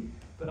can do,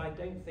 but I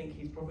don't think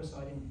he's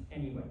prophesied in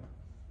any way.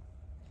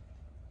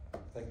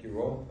 Thank you,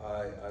 Rob.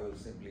 I will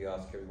simply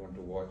ask everyone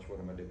to watch one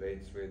of my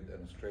debates with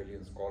an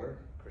Australian scholar,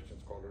 Christian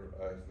scholar.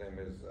 His name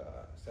is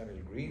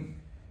Samuel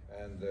Green,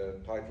 and the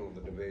title of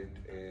the debate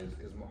is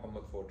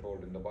Muhammad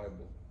foretold in the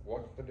Bible?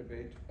 Watch the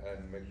debate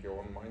and make your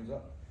own minds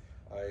up.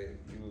 I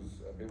use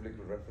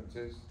biblical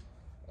references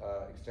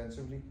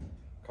extensively.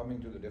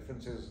 Coming to the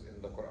differences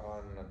in the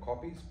Quran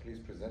copies, please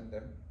present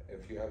them.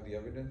 If you have the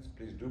evidence,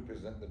 please do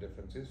present the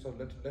differences. So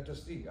let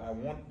us see. I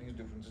want these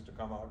differences to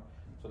come out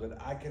so that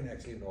I can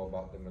actually know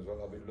about them as well.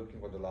 I've been looking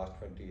for the last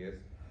 20 years.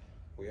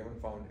 We haven't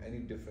found any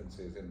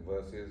differences in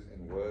verses,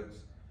 in words.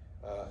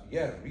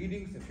 Yeah,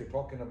 readings, if you're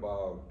talking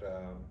about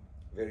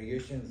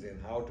variations in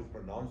how to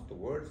pronounce the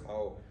words,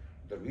 how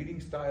the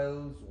reading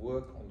styles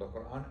work on the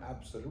Quran,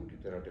 absolutely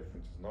there are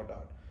differences, no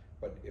doubt.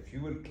 But if you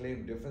will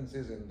claim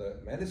differences in the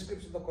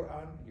manuscripts of the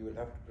Quran, you will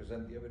have to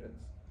present the evidence.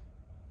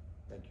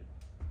 Thank you.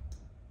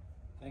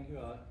 Thank you.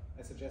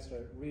 I suggest I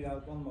read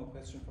out one more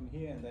question from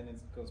here, and then it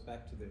goes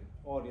back to the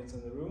audience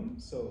in the room.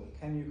 So,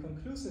 can you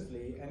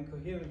conclusively and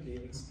coherently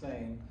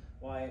explain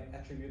why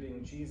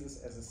attributing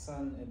Jesus as a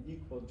son and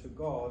equal to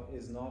God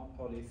is not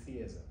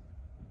polytheism?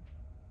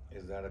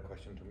 Is that a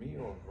question to me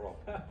or Rob?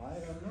 I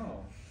don't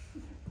know.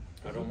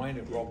 I don't mind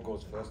if Rob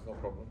goes first, no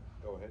problem.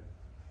 Go ahead.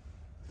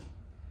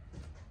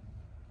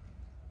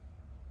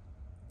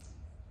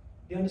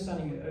 The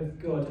understanding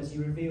of God as he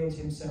revealed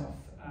himself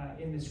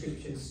in the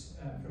scriptures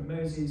from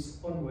Moses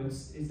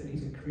onwards is that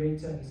he's a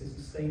creator, he's a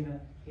sustainer,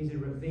 he's a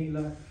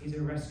revealer, he's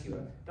a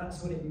rescuer.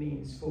 That's what it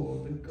means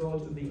for the God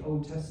of the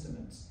Old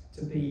Testament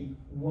to be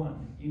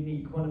one,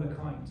 unique, one of a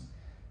kind.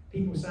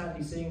 People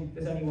sadly sing,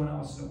 there's only one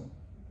Arsenal,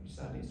 which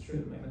sadly is true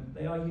at the moment.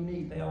 They are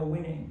unique, they are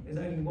winning, there's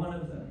only one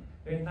of them.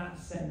 But in that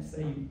sense,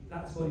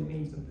 that's what it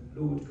means for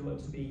the Lord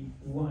God to be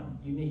one,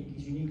 unique.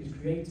 He's unique as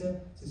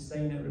creator,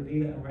 sustainer,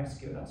 revealer, and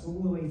rescuer. That's all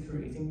the way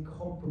through. He's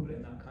incomparable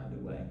in that kind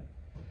of way.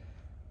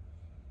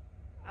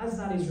 As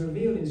that is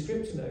revealed in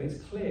Scripture, though,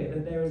 it's clear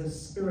that there is a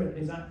spirit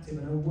that is active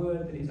and a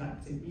word that is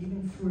active,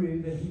 even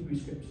through the Hebrew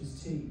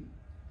Scriptures too.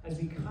 As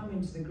we come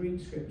into the Greek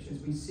Scriptures,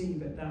 we see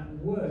that that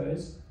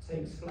word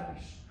takes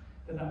flesh,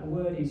 that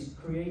word is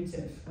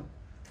creative,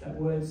 that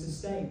word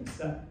sustains,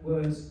 that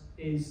word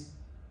is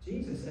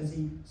Jesus, as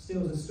he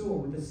stills a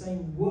storm with the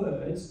same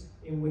words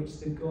in which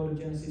the God of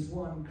Genesis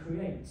 1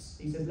 creates.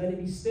 He says, let it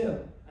be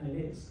still, and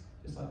it is,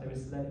 just like there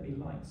is let it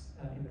be light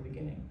in the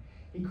beginning.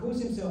 He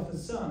calls himself the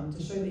Son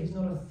to show that he's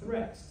not a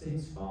threat to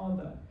his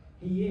Father.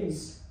 He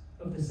is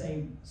of the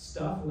same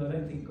stuff, although I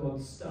don't think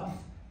God's stuff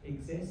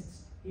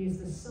exists. He is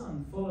the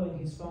Son following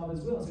his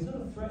Father's will. So he's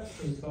not a threat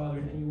to his Father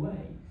in any way.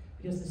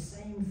 He does the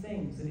same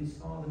things that his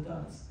Father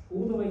does,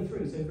 all the way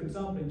through. So for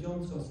example, in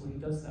John's Gospel, he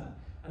does that.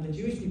 And the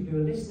Jewish people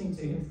who are listening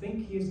to him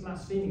think he is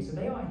blaspheming. So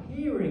they are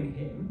hearing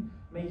him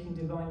making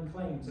divine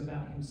claims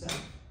about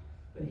himself.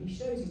 But he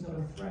shows he's not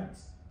a threat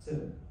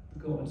to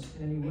God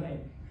in any way.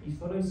 He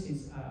follows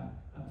his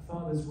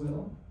Father's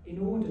will in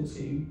order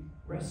to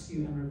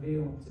rescue and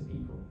reveal to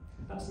people.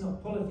 That's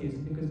not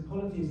polytheism, because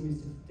polytheism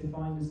is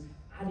defined as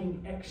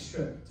adding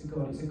extra to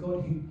God. It's a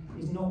God who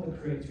is not the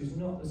creator, is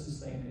not the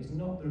sustainer, is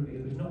not the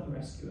revealer, is not the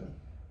rescuer.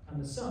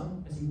 And the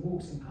Son, as he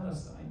walks in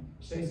Palestine,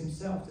 shows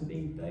himself to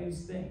be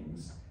those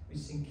things which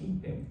is in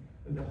keeping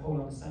with the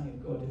whole understanding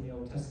of God in the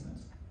Old Testament.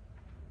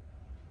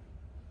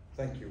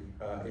 Thank you.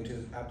 It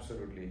is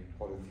absolutely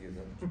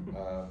polytheism.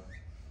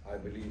 I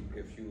believe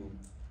if you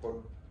put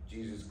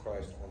Jesus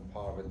Christ on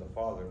par with the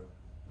Father,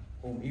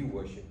 whom he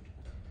worshipped,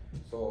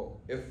 so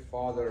if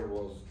Father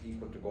was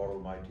equal to God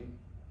Almighty,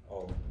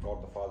 or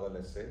God the Father,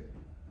 let's say,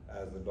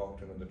 as the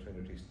doctrine of the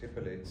Trinity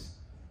stipulates,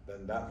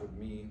 then that would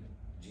mean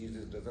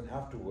Jesus doesn't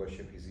have to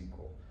worship his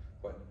equal,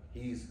 but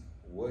he's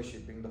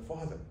worshipping the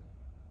Father.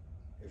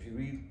 If you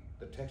read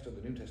the text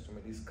of the New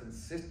Testament, he's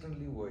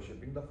consistently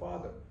worshipping the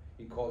Father.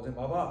 He calls him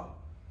Abba,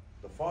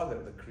 the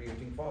Father, the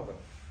creating Father,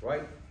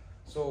 right?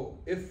 So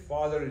if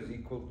Father is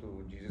equal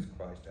to Jesus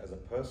Christ as a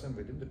person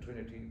within the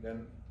Trinity,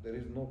 then there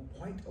is no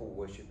point of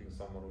worshipping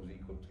someone who's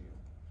equal to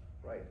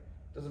you, right?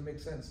 Doesn't make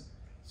sense.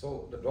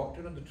 So the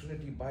doctrine of the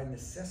Trinity by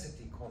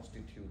necessity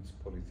constitutes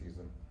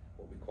polytheism,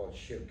 what we call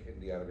shirk in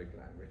the Arabic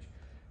language.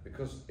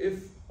 Because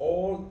if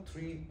all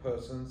three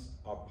persons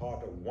are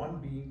part of one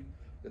being,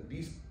 then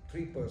these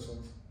three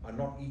persons are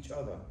not each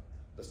other.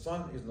 The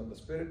Son is not the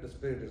Spirit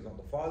is not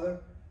the Father,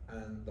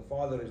 and the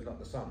Father is not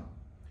the Son.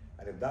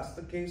 And if that's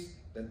the case,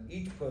 then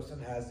each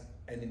person has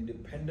an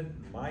independent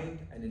mind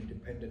and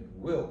independent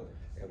will.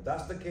 If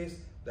that's the case,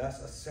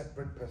 that's a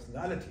separate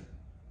personality.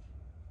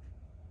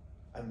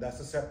 And that's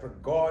a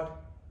separate God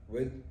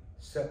with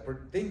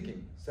separate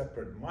thinking,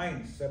 separate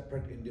mind,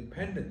 separate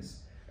independence.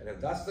 And if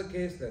that's the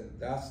case, then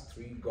that's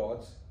three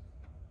gods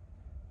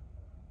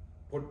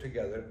put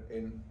together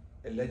in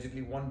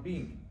allegedly one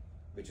being,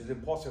 which is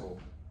impossible.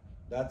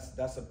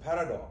 That's a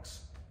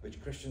paradox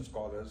which Christian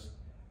scholars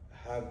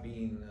have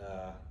been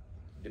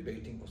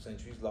debating for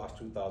centuries, last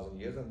 2,000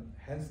 years, and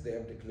hence they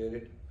have declared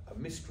it a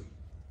mystery.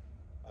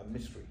 A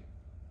mystery.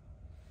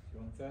 You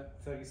want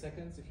 30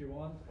 seconds if you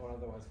want, or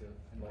otherwise we'll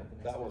invite the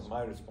next That was question.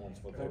 my response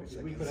for 30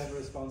 seconds. We could have a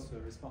response to a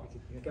response.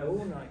 Go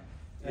all night.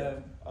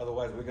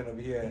 Otherwise we're going to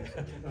be here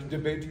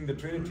debating the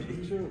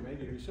Trinity. True,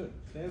 maybe we should.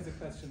 There's a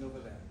question over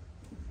there.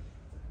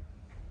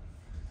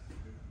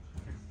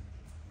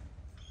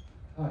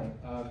 Hi,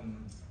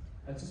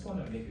 I just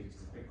want to make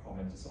just a quick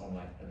comment just on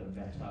like at the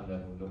meta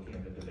level looking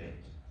at the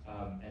debate.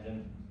 And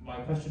then my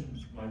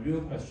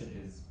real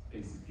question is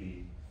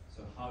basically,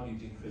 so how do you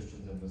think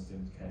Christians and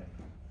Muslims can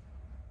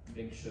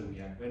make sure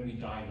when we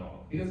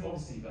dialogue, because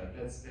obviously like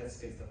let's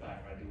face the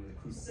fact, right, there were the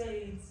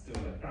Crusades,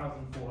 there were like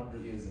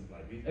 1,400 years of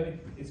like, I mean,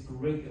 it's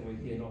great that we're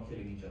here not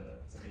killing each other,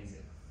 it's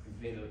amazing,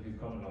 we've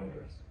come a long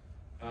way.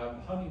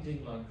 How do you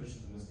think like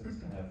Christians and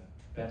Muslims can have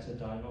better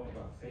dialogue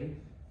about faith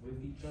with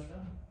each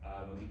other?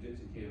 It would be good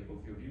to hear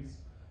both your views.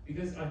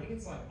 Because I think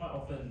it's like quite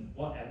often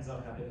what ends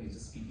up happening is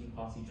just speaking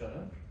past each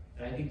other.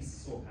 And I think it's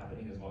sort of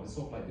happening as well. It's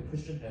sort of like the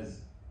Christian has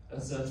a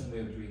certain way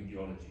of doing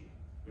theology,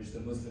 which the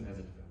Muslim has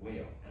a different way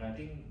of. And I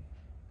think,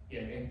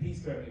 yeah, and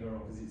please correct me if I'm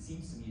wrong, because it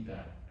seems to me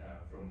that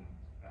from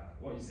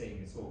what you're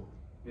saying is sort of,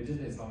 within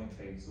the Islamic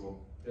faith, so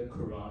the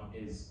Quran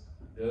is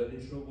the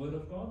literal word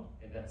of God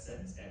in that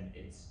sense, and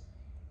it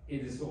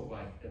is sort of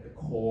like at the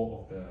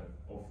core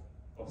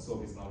of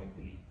sort of Islamic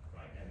belief,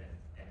 right?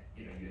 And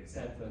you know, you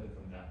extend further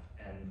from that,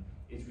 and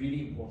it's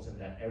really important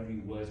that every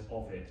word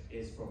of it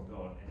is from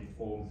God and it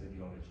forms the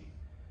theology.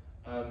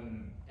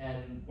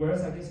 And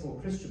whereas I guess from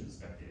a Christian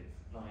perspective,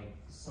 like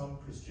some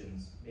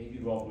Christians, maybe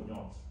Rob would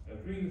not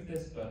agree with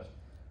this, but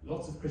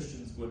lots of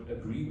Christians would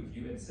agree with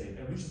you and say,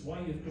 and which is why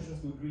you have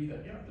Christians who agree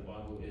that yeah, the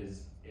Bible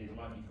it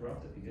might be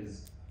corrupted,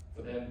 because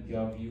for them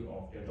their view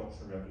of their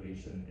doctrinal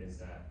revelation is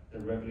that the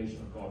revelation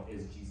of God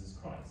is Jesus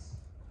Christ,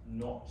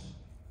 not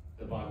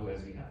the Bible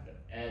as we have it.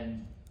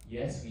 And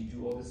yes, we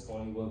do all this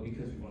scholarly work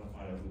because we want to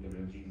find out who the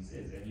real Jesus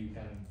is, and you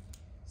can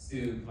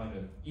still kind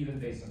of, even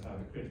based on kind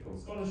of a critical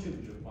scholarship,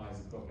 which applies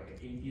a kind of like an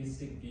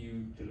atheistic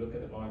view to look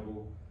at the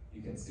Bible,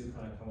 you can still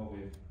kind of come up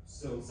with,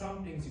 so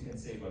some things you can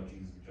say about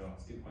Jesus which are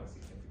still quite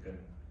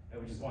significant,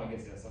 and which is why I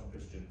guess there are some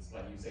Christians,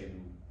 like you say,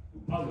 who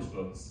publish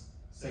books,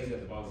 say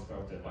that the Bible is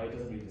corrupted, but it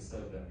doesn't really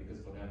disturb them,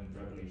 because for them,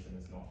 Revelation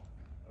is not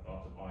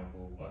about the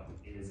Bible, but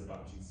it is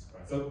about Jesus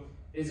Christ. So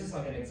it's just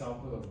like an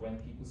example of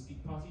when people speak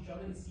past each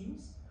other, it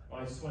seems.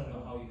 But I just want to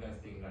know how you guys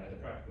think, like at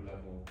a practical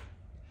level,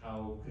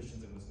 how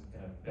Christians and Muslims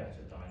can have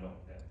better dialogue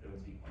that don't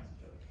speak past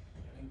each other.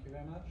 Thank you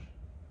very much.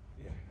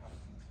 Yeah,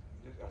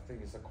 I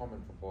think it's a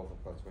comment for both of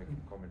us. We can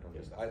comment on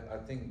this.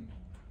 I think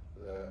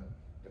the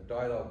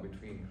dialogue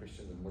between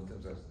Christians and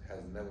Muslims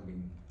has never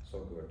been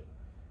so good,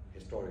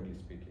 historically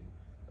speaking.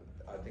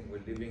 I think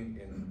we're living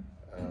in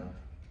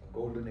a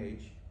golden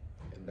age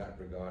in that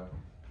regard,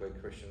 where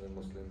Christians and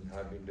Muslims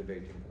have been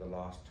debating for the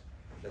last,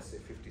 let's say,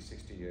 50,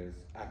 60 years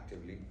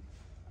actively,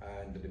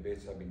 and the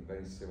debates have been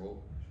very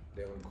civil.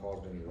 They haven't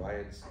caused any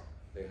riots.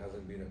 There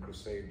hasn't been a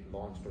crusade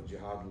launched or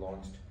jihad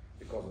launched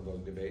because of those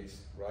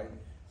debates, right?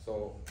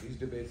 So these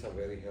debates are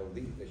very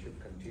healthy. They should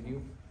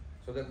continue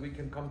so that we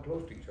can come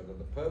close to each other.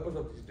 The purpose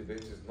of these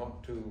debates is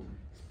not to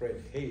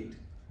spread hate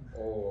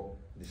or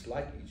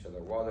dislike each other,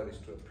 rather is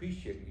to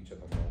appreciate each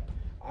other more.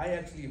 I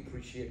actually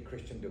appreciate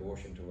Christian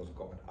devotion towards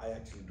God. I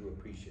actually do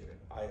appreciate it.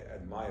 I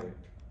admire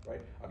it,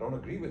 right? I don't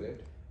agree with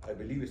it. I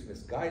believe it's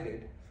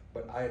misguided,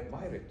 but I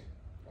admire it,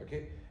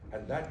 okay?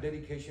 And that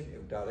dedication,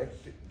 if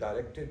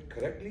directed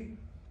correctly,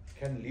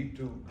 can lead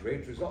to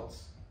great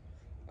results.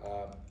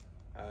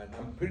 And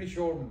I'm pretty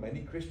sure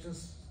many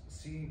Christians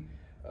see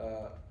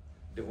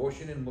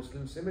devotion in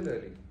Muslims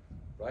similarly,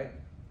 right?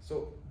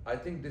 So I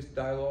think this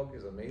dialogue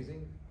is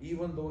amazing.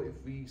 Even though if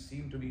we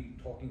seem to be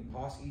talking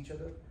past each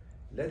other,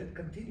 let it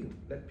continue.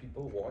 Let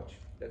people watch,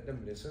 let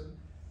them listen,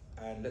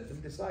 and let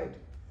them decide.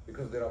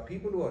 Because there are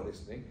people who are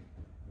listening.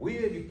 We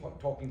may be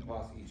talking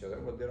past each other,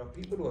 but there are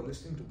people who are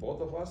listening to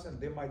both of us, and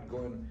they might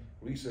go and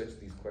research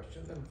these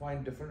questions and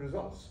find different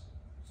results.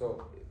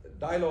 So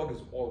dialogue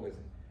is always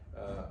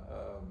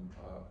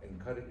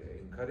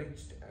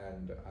encouraged,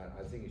 and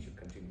I think it should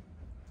continue.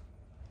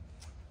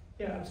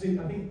 Yeah,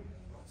 absolutely. I think,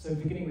 so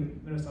beginning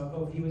with Minister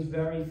Wolf, he was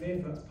very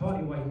fearful. That's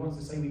partly why he wants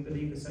to say we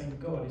believe the same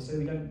God, is so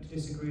we don't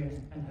disagree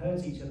and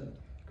hurt each other,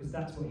 because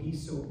that's what he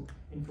saw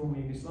in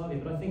forming Yugoslavia.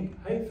 But I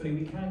think hopefully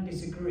we can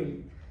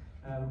disagree.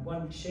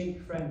 One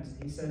Sheikh friend,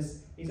 he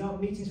says, these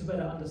aren't meetings for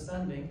better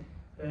understanding,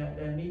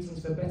 they're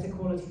meetings for better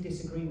quality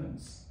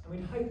disagreements. And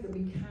we'd hope that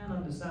we can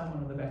understand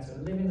one another better,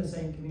 live in the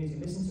same community,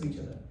 listen to each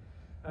other.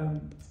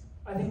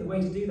 I think the way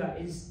to do that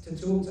is to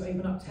talk, to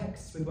open up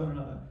texts with one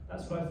another.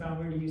 That's what I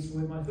found really useful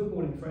with my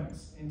footballing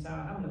friends in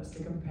Tower Hamlets,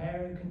 to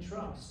compare and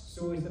contrast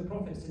stories of the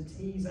prophets, to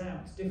tease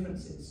out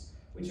differences,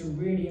 which are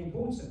really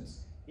important,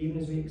 even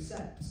as we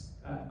accept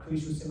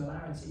crucial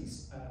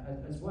similarities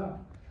as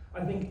well.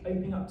 I think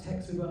opening up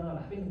texts with one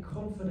another, having the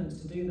confidence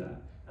to do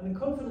that, and the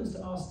confidence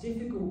to ask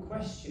difficult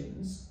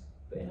questions,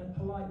 but in a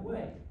polite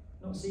way,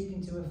 not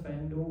seeking to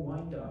offend or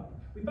wind up.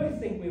 We both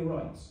think we're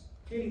right.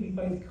 Clearly we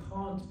both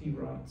can't be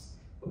right,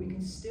 but we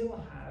can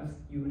still have,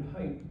 you would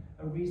hope,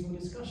 a reasonable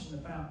discussion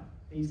about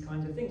these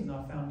kinds of things and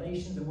our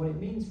foundations and what it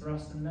means for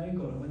us to know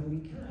God and whether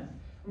we can.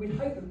 And we'd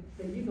hope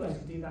that you guys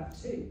could do that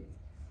too.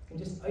 And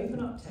just open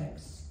up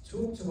texts,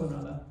 talk to one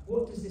another.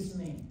 What does this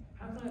mean?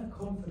 How can I have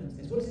confidence in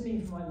this? What does it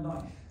mean for my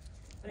life?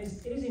 And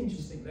it is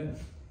interesting that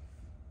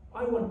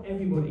I want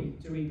everybody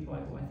to read the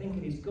Bible. I think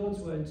it is God's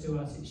word to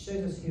us. It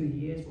shows us who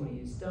he is, what he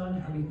has done,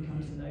 how we can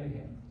come to know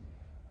him.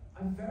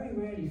 I've very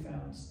rarely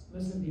found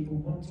Muslim people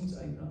wanting to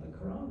open up the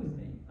Quran with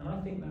me, and I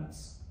think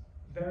that's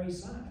very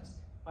sad.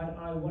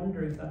 I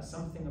wonder if that's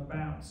something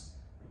about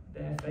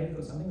their faith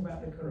or something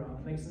about the Quran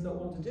that makes them not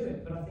want to do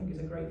it, but I think it's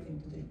a great thing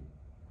to do.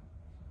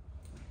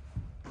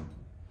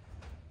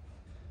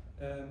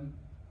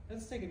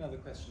 Let's take another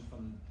question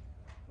from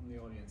the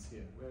audience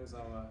here. Where is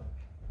our...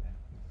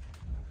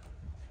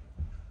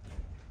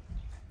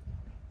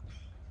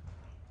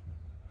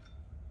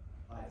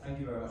 Hi, Thank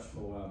you very much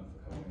for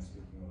coming and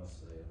speaking with us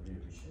today. I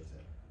really appreciate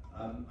it.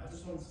 I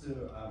just wanted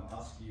to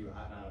ask you,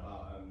 Adnan,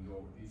 about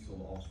your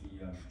rebuttal of the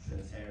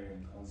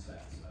Trinitarian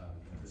concept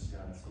in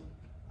Christianity.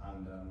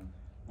 And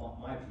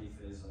my belief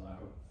is, and I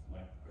hope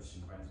my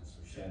Christian friends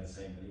will share the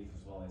same belief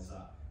as well, is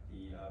that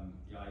the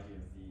idea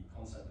of the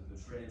concept of the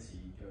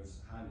Trinity goes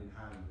hand in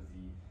hand with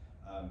the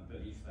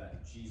belief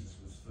that Jesus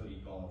was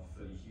fully God,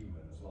 fully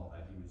human as well,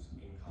 that he was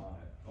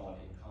incarnate, God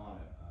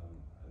incarnate.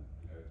 And,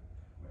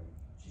 when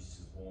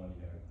Jesus was born,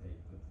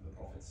 the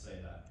prophets say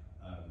that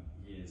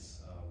he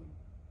is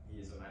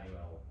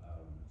Emmanuel,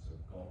 sort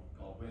of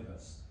God with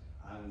us.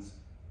 And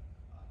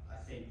I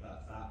think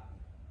that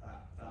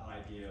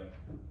idea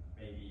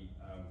maybe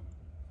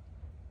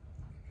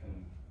can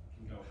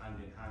go hand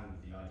in hand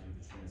with the idea of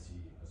the Trinity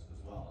as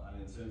well.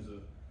 And in terms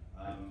of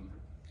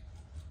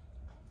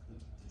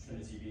the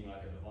Trinity being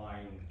like a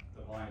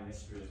divine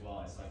mystery as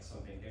well, it's like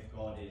something, if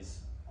God is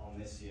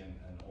omniscient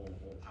and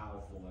all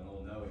powerful and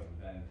all knowing,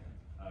 then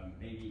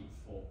maybe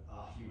for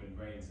our human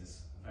brains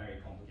it's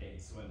very complicated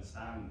to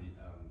understand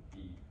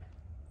the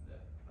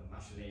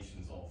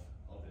machinations of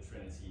the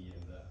Trinity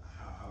and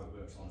how it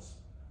works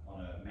on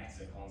a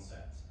meta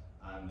concept.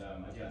 And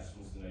I just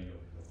wanted to know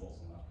your thoughts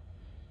on that.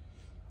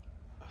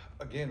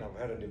 Again, I've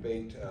had a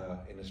debate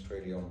in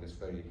Australia on this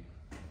very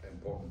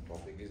important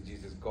topic: is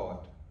Jesus God?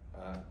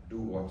 Do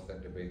watch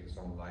that debate. It's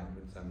online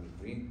with Samuel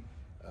Green.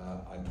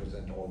 I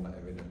present all my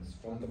evidence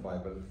from the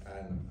Bible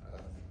and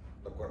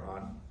the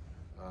Quran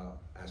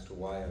as to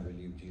why I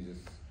believe Jesus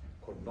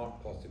could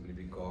not possibly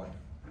be God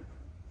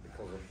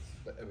because of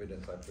the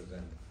evidence I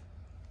present.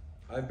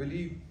 I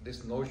believe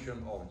this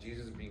notion of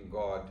Jesus being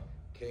God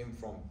came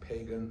from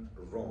pagan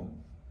Rome.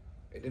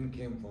 It didn't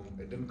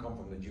come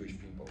from the Jewish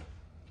people.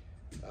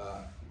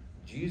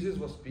 Jesus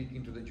was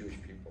speaking to the Jewish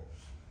people.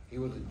 He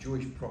was a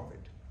Jewish prophet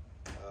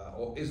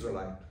or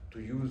Israelite,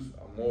 to use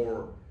a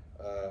more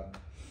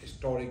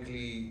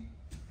historically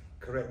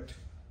correct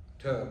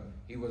term.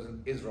 He was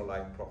an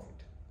Israelite prophet.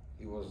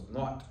 He was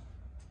not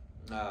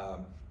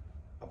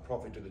a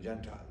prophet to the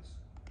Gentiles,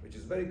 which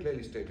is very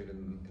clearly stated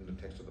in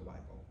the text of the Bible.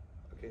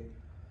 Okay,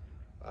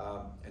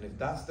 and if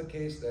that's the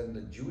case, then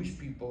the Jewish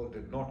people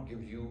did not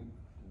give you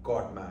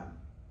God-man.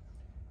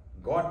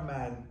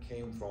 God-man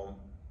came from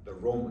the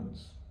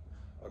Romans,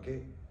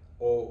 okay,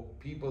 or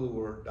people who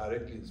were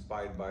directly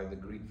inspired by the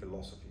Greek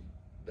philosophy,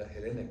 the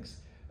Hellenics,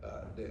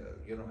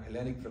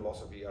 Hellenic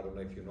philosophy. I don't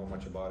know if you know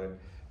much about it.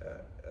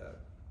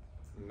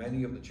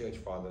 Many of the church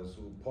fathers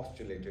who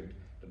postulated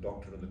the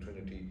doctrine of the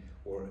Trinity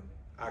were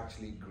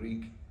actually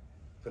Greek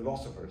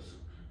philosophers.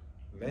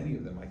 Many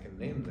of them, I can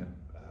name them,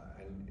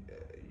 and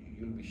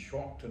you'll be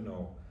shocked to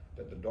know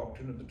that the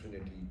doctrine of the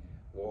Trinity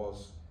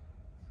was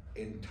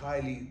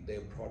entirely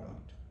their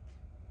product,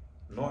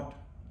 not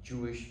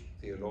Jewish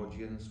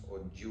theologians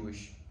or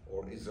Jewish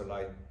or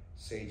Israelite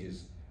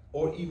sages,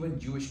 or even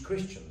Jewish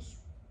Christians.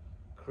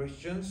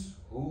 Christians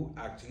who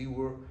actually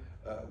were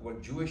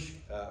Jewish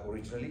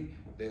originally.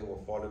 They were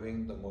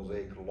following the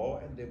Mosaic law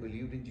and they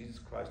believed in Jesus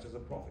Christ as a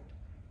prophet.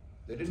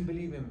 They didn't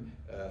believe in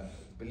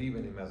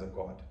him as a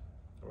God,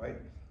 right?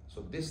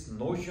 So this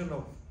notion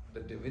of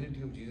the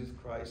divinity of Jesus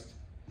Christ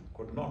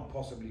could not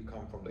possibly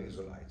come from the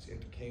Israelites.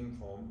 It came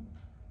from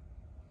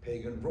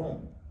pagan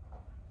Rome.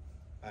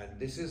 And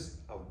this is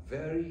a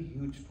very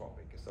huge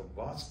topic. It's a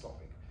vast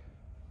topic.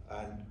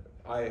 And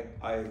I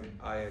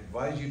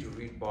advise you to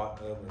read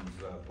Bart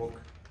Ehrman's book,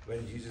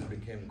 When Jesus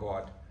Became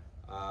God.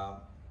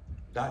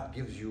 That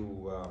gives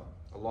you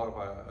a lot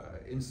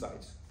of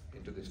insights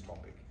into this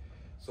topic.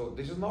 So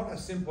this is not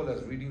as simple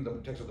as reading the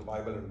text of the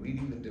Bible and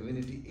reading the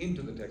divinity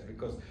into the text,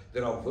 because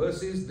there are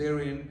verses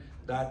therein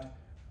that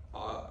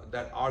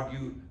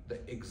argue the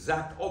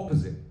exact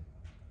opposite,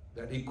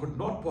 that he could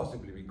not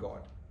possibly be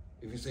God.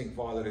 If you're saying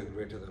Father is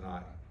greater than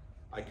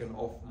I can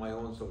of my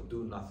own self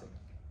do nothing.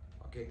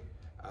 Okay,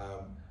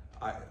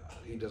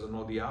 he doesn't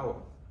know the hour.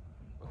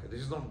 Okay,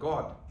 this is not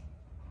God.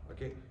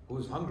 Okay, who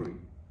is hungry,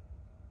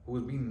 who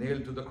is being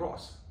nailed to the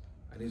cross,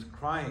 and he's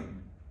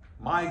crying,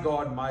 my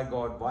God,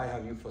 why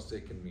have you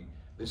forsaken me?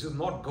 This is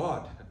not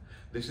God.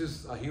 This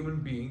is a human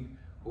being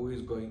who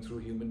is going through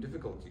human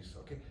difficulties.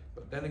 Okay,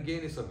 but then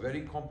again, it's a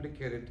very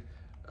complicated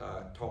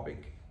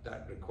topic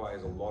that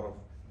requires a lot of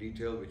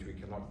detail, which we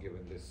cannot give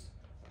in this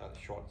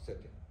short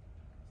setting.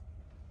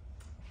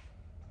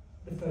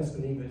 The first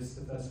believers,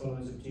 the first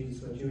followers of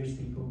Jesus were Jewish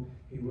people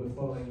who were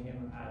following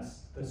him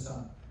as the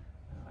Son.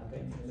 I don't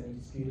think there's any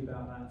dispute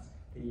about that.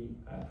 The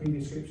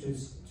previous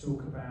scriptures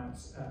talk about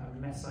a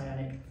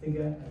messianic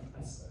figure,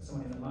 as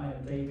someone in the line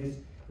of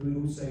David, who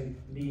would also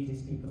lead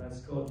his people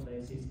as God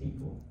leads his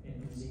people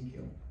in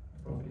Ezekiel.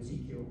 The prophet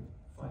Ezekiel,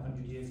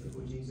 500 years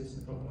before Jesus,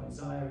 and the prophet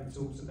Isaiah, who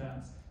talks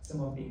about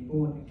someone being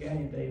born again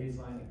in David's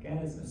line, again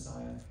as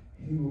Messiah,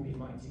 who will be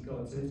mighty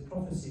God. So there's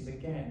prophecies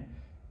again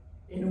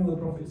in all the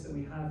prophets that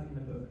we have in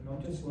the book,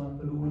 not just one,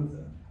 but all of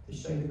them, to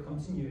show the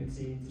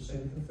continuity, to show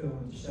the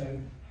fulfillment, to show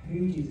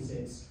who Jesus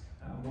is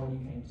and what he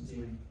came to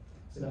do.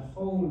 So the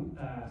whole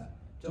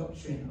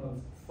doctrine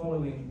of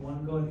following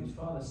one God who's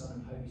Father, Son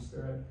and Holy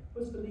Spirit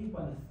was believed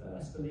by the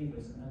first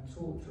believers and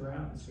taught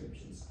throughout the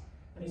scriptures.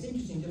 And it's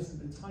interesting just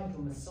that the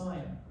title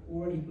Messiah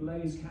already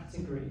blows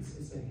categories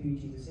as to who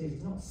Jesus is.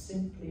 He's not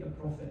simply a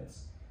prophet.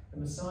 The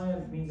Messiah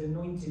means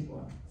anointed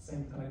one,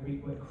 same kind of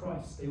Greek word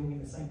Christ, they all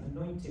mean the same,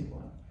 anointed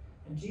one.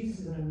 And Jesus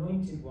is an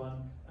anointed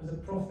one as a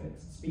prophet,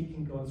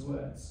 speaking God's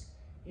words.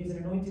 He is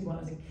an anointed one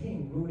as a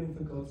king, ruling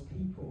for God's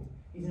people.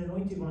 He's an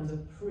anointed one as a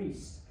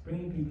priest,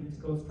 bringing people into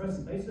God's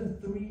presence. Those are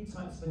the three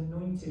types of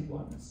anointed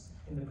ones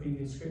in the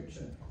previous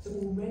scripture. So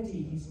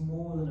already he's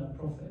more than a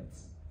prophet.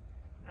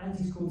 And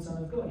he's called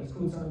Son of God. He's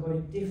called Son of God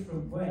in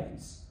different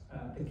ways.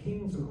 The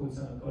kings were called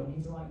Son of God, and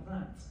he's like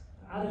that.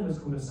 Adam was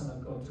called a Son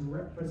of God to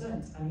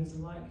represent, and he's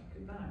like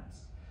that.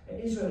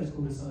 Israel is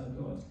called a Son of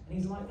God, and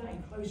he's like that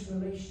in close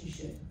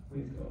relationship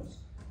with God.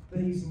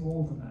 But he's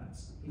more than that.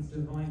 He's the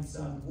divine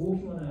Son,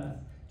 walking on earth,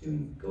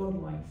 doing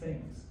God-like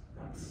things,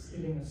 like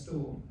stilling a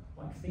storm,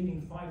 like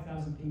feeding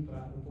 5,000 people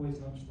out of a boy's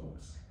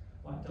lunchbox,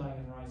 like dying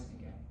and rising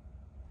again.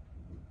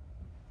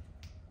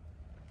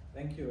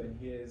 Thank you, and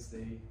here's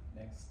the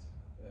next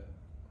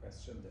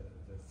question,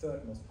 the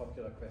third most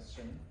popular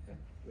question,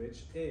 which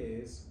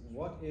is,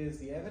 what is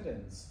the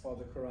evidence for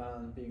the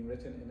Quran being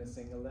written in a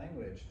single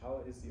language?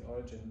 How is the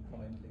origin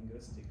point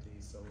linguistically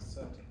so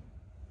certain?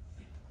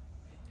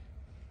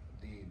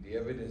 The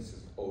evidence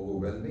is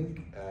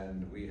overwhelming,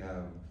 and we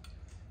have,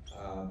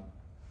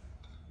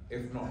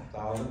 if not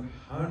thousands,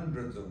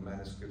 hundreds of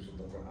manuscripts of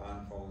the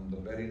Quran from the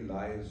very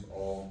lives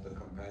of the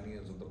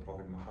companions of the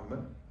Prophet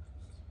Muhammad.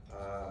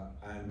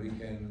 And we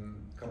can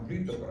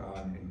complete the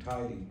Quran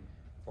entirely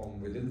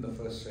from within the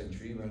 1st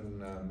century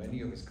when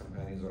many of his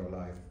companions are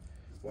alive.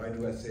 Why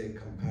do I say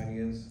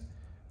companions?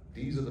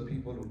 These are the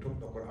people who took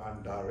the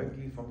Quran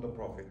directly from the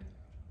Prophet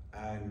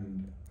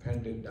and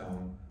penned it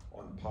down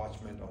on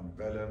parchment, on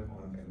vellum,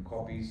 in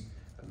copies,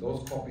 and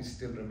those copies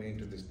still remain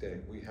to this day.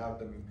 We have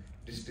them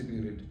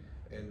distributed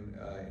in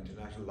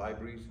international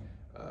libraries.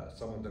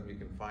 Some of them you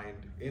can find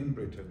in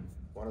Britain.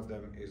 One of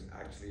them is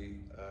actually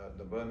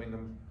the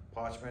Birmingham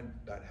parchment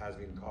that has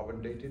been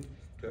carbon dated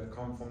to have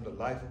come from the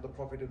life of the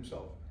Prophet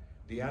himself.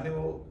 The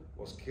animal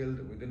was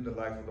killed within the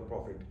life of the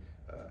Prophet.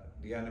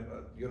 The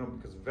animal,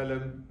 because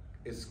vellum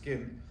is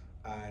skin,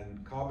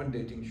 and carbon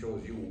dating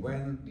shows you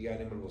when the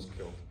animal was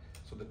killed.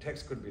 So the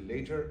text could be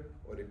later,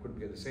 or it could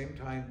be at the same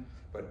time.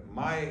 But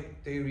my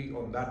theory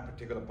on that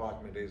particular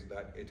parchment is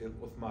that it is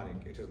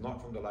Uthmanic. It is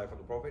not from the life of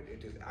the Prophet.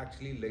 It is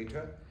actually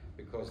later,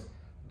 because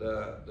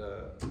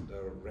the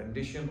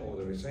rendition or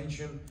the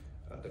recension,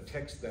 the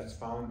text that's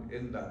found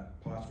in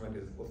that parchment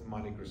is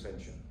Uthmanic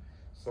recension.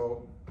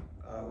 So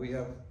we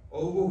have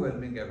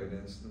overwhelming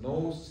evidence.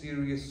 No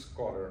serious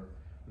scholar,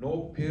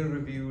 no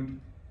peer-reviewed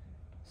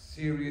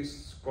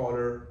serious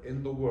scholar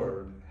in the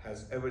world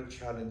has ever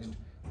challenged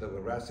the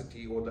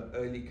veracity or the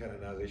early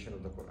canonization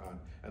of the Quran.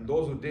 And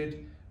those who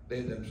did,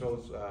 they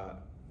themselves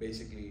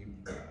basically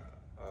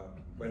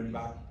went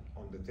back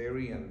on the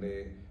theory, and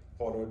they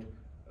followed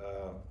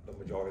the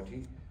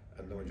majority,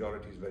 and the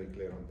majority is very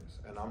clear on this.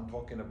 And I'm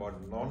talking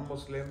about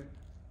non-Muslim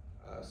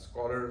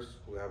scholars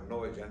who have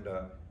no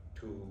agenda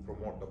to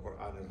promote the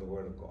Quran as the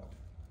word of God.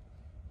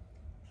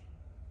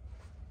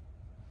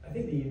 I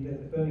think the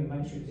Birmingham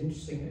manuscript is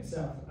interesting in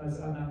itself. As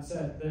Adnan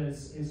said,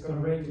 it's got a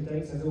range of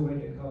dates, as all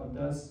radiocarbon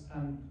does,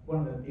 and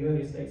one of the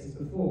earliest dates is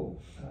before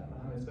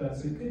Muhammad's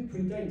birth. So it could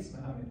predate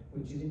Muhammad,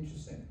 which is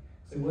interesting.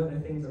 So were there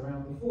things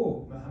around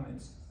before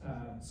Muhammad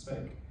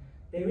spoke?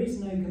 There is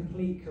no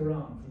complete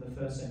Quran from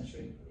the 1st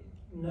century.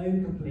 No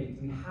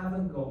complete. We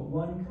haven't got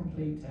one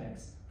complete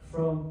text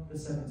from the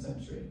 7th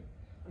century.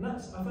 And I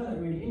find that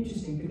really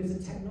interesting, because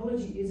the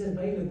technology is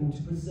available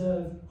to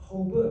preserve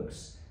whole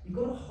books. You've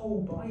got a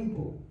whole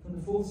Bible from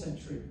the 4th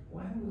century.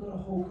 Why haven't we got a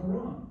whole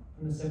Quran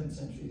from the 7th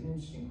century? It's an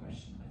interesting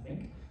question, I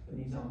think, that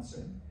needs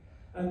answering.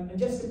 And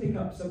just to pick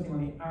up something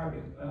on the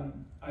Arabic,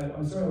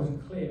 I'm sorry I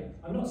wasn't clear.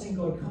 I'm not saying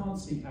God can't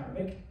speak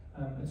Arabic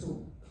at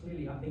all.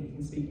 Clearly, I think he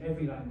can speak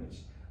every language.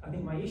 I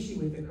think my issue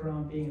with the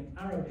Quran being in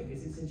Arabic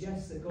is it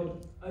suggests that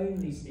God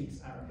only speaks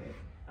Arabic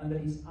and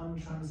that he's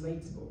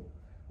untranslatable.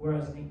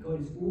 Whereas I think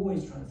God is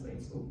always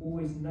translatable,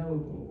 always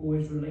knowable,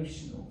 always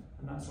relational,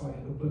 and that's why I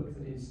have a book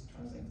that is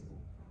translatable.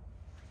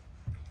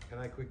 Can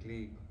I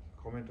quickly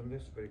comment on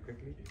this very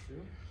quickly?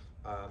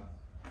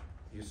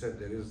 You said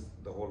there is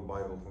the whole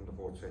Bible from the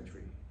 4th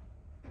century.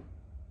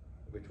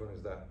 Which one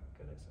is that?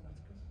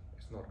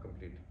 It's not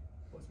complete.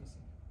 What's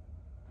missing?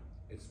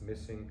 It's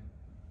missing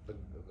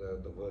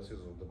the verses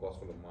of the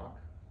Gospel of Mark.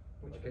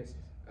 Which okay? verses?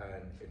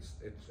 And it's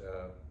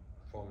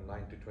from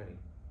 9 to 20.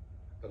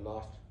 The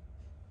last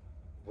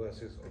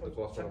verses of the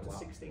Gospel of Mark.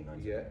 16,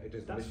 19. Yeah, it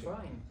is That's missing.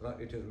 fine. No,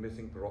 it is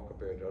missing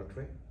pericope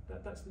adultery.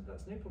 That's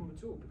no problem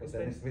at all, because But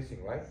then it's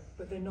missing, right?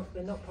 but they're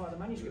not part of the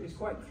manuscript. It's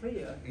quite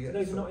clear. Yeah, So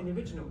those so- are not in the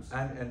originals.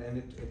 And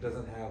it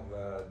doesn't have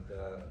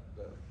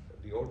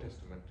the Old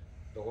Testament.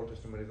 The Old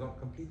Testament is not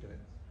complete in it.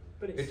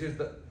 But It is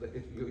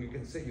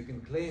you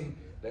can claim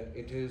that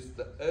it is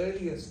the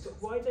earliest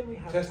But why don't we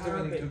have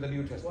testimony Arabic? to the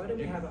New Testament. Why don't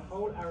we You- have a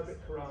whole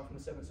Arabic Quran from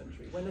the 7th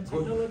century when the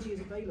technology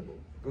is available?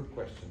 Good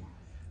question.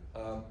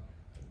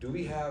 Do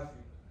we have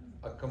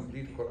a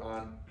complete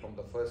Quran from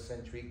the 1st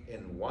century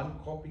in one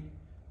copy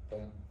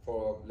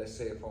let's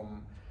say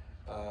from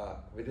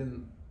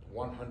within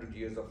 100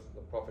 years of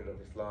the Prophet of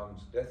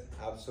Islam's death?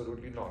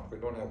 Absolutely not. We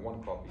don't have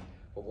one copy.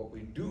 But what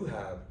we do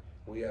have,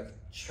 we have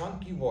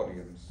chunky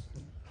volumes.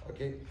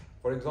 Okay.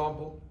 For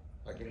example,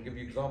 I can give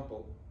you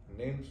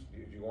names.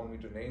 If you want me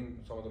to name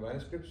some of the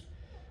manuscripts,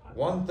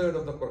 1/3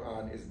 of the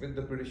Quran is with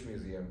the British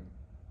Museum.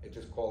 It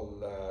is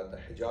called the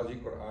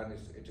Hijazi Quran.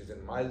 It is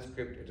in Miles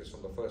script. It is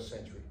from the 1st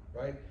century,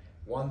 right?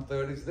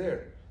 1/3 is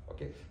there.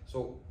 Okay,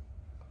 so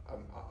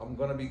I'm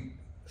going to be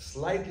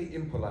slightly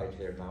impolite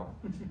here now.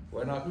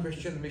 When our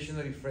Christian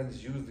missionary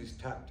friends use these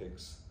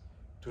tactics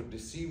to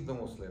deceive the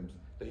Muslims,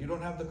 that you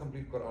don't have the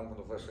complete Quran from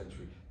the 1st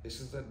century,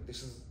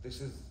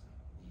 this is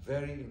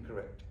very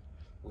incorrect.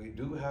 We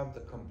do have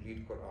the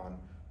complete Quran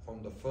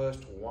from the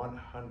first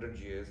 100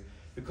 years,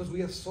 because we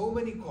have so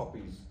many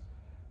copies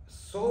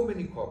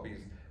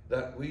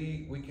that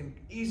we can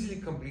easily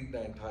complete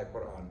the entire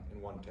Quran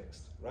in one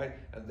text, right?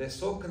 And they're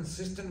so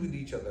consistent with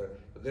each other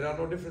that there are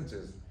no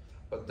differences.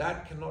 But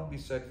that cannot be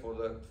said for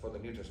the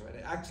New Testament.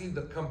 And actually,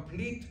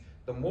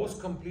 the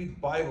most complete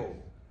Bible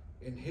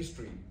in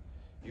history,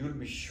 you will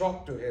be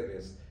shocked to hear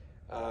this,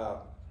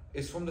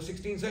 is from the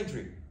 16th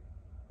century,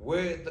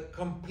 where the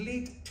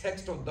complete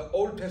text of the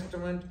Old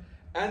Testament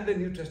and the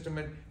New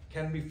Testament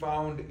can be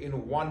found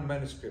in one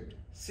manuscript.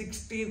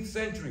 16th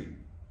century.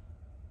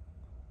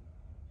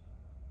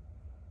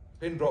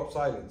 Pin drop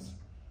silence.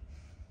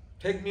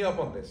 Take me up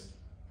on this.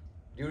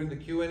 During the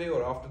Q&A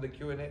or after the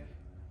Q&A,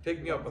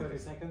 take me up on 30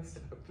 this. seconds.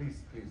 Please,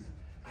 please.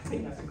 I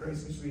think that's a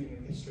gross misreading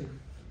of history.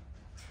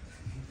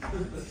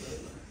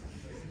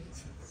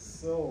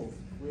 So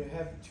we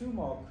have two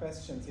more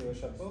questions here,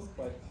 which are both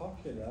quite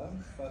popular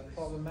but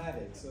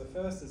problematic. So the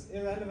first is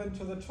irrelevant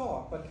to the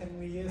talk, but can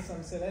we hear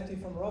some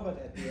Seletti from Robert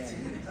at the end,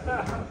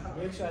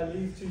 which I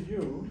leave to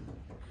you.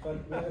 But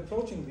we're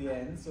approaching the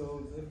end,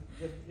 so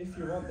if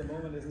you want, the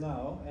moment is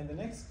now. And the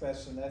next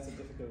question, that's a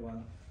difficult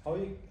one.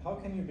 How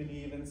can you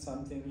believe in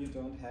something you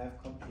don't have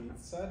complete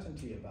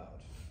certainty about?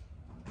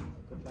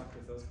 Good luck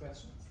with those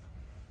questions.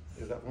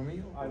 Is that for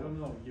me? I don't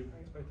know. You.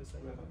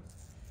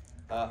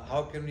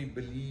 How can we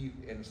believe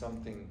in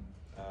something?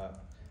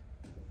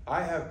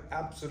 I have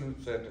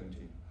absolute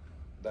certainty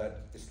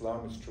that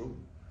Islam is true,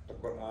 the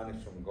Quran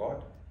is from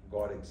God,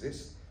 God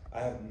exists.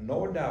 I have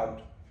no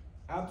doubt,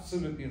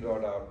 absolutely no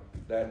doubt,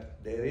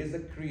 that there is a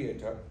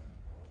creator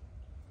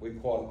we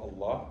call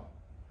Allah,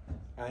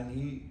 and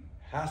He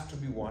has to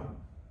be one.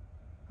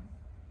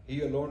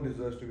 He alone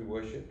deserves to be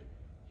worshipped.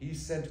 He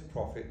sent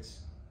prophets,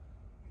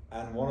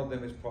 and one of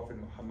them is Prophet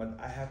Muhammad.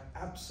 I have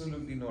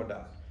absolutely no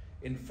doubt.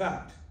 In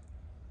fact,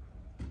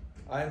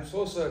 I am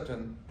so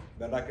certain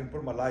that I can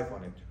put my life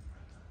on it.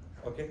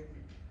 Okay?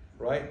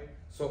 Right?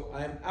 So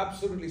I am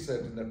absolutely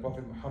certain that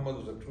Prophet Muhammad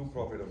was a true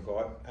prophet of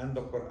God, and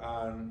the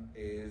Quran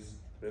is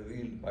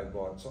revealed by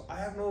God. So I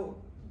have no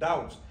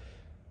doubts.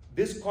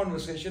 This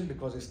conversation,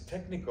 because it's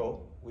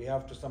technical, we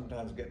have to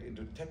sometimes get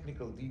into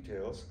technical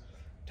details.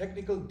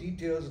 Technical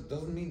details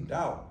doesn't mean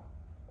doubt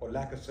or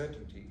lack of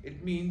certainty.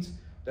 It means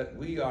that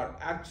we are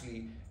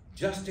actually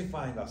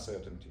justifying our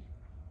certainty.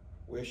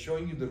 We're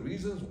showing you the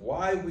reasons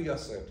why we are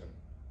certain,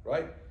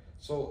 right?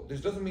 So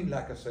this doesn't mean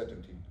lack of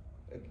certainty.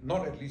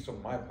 Not at least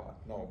on my part.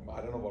 No,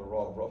 I don't know about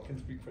Rob. Rob can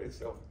speak for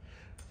himself.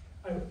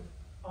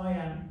 I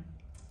am,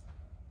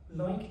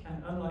 like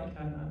and unlike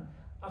Adnan,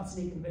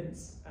 utterly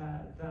convinced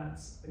that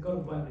the God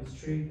of the Bible is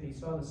true, that He's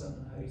Father, Son,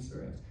 and Holy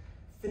Spirit.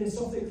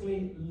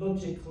 Philosophically,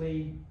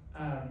 logically,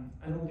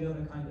 and all the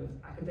other kind of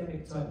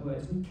academic type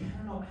words, we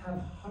cannot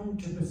have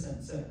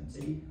 100%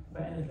 certainty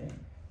about anything.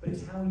 But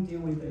it's how we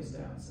deal with those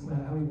doubts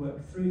and how we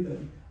work through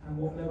them and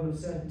what level of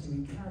certainty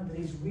we can that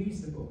is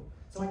reasonable.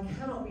 So I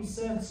cannot be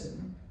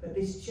certain that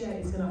this chair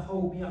is going to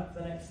hold me up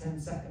for the next 10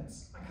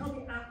 seconds. I can't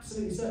be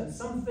absolutely certain.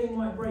 Something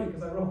might break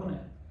as I rock on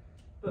it.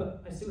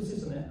 But I still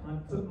sit on it and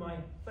I put my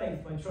faith,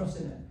 my trust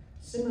in it.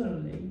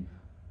 Similarly,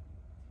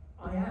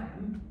 I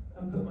am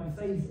and put my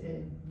faith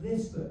in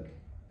this book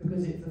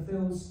because it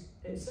fulfills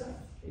itself.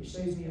 It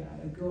shows me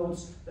a God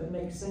that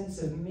makes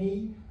sense of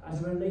me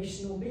as a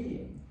relational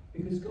being,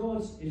 because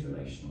God is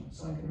relational,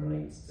 so I can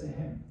relate to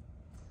Him.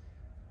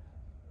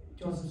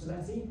 Do you want some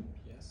Seletti?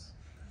 Yes.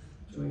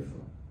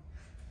 Joyful.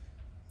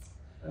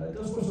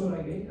 Dos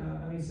posoragi,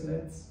 ami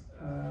Selet,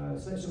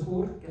 Selet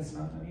Shahur,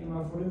 Gesman, ami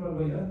ma Foriba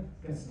Loya,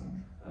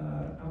 Gesman,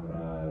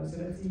 Amra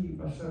Seleti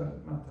Bashar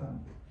Matan.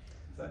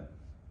 So,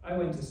 I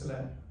went to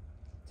Selet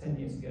 10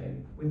 years ago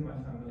with my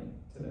family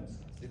to learn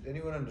Selet. Did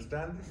anyone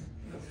understand this?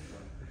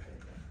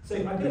 So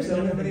I could have said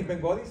anything. anything.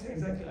 Bengalis here?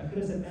 Exactly, I could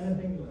have said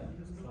anything.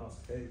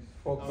 Okay.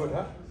 Oh, good,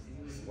 huh?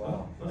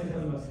 Wow.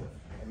 Oh,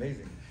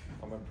 Amazing.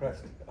 I'm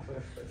impressed.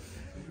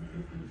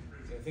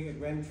 I think it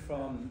went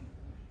from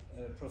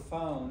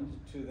profound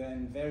to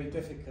then very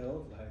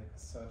difficult, like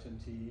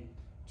certainty,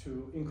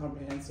 to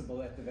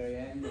incomprehensible at the very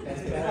end.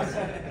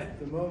 That's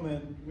the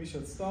moment we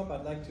should stop.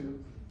 I'd like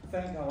to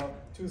thank our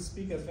two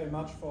speakers very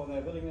much for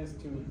their willingness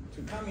to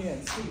come here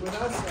and speak with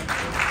us.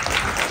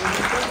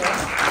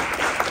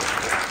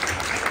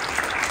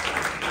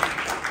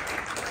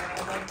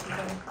 I'd like to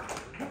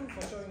thank you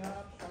for showing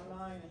up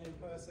online and in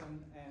person,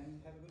 and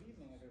have a good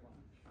evening, everyone.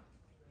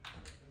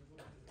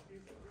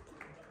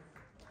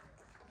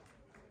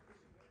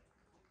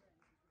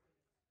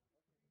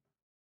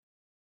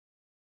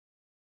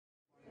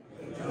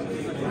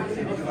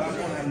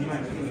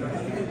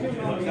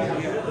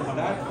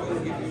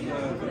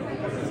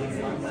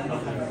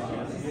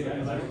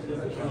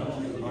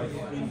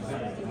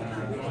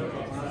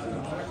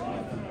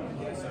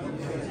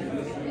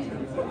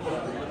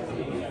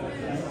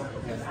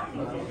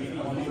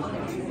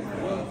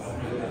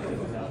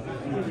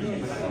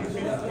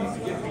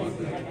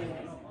 Well,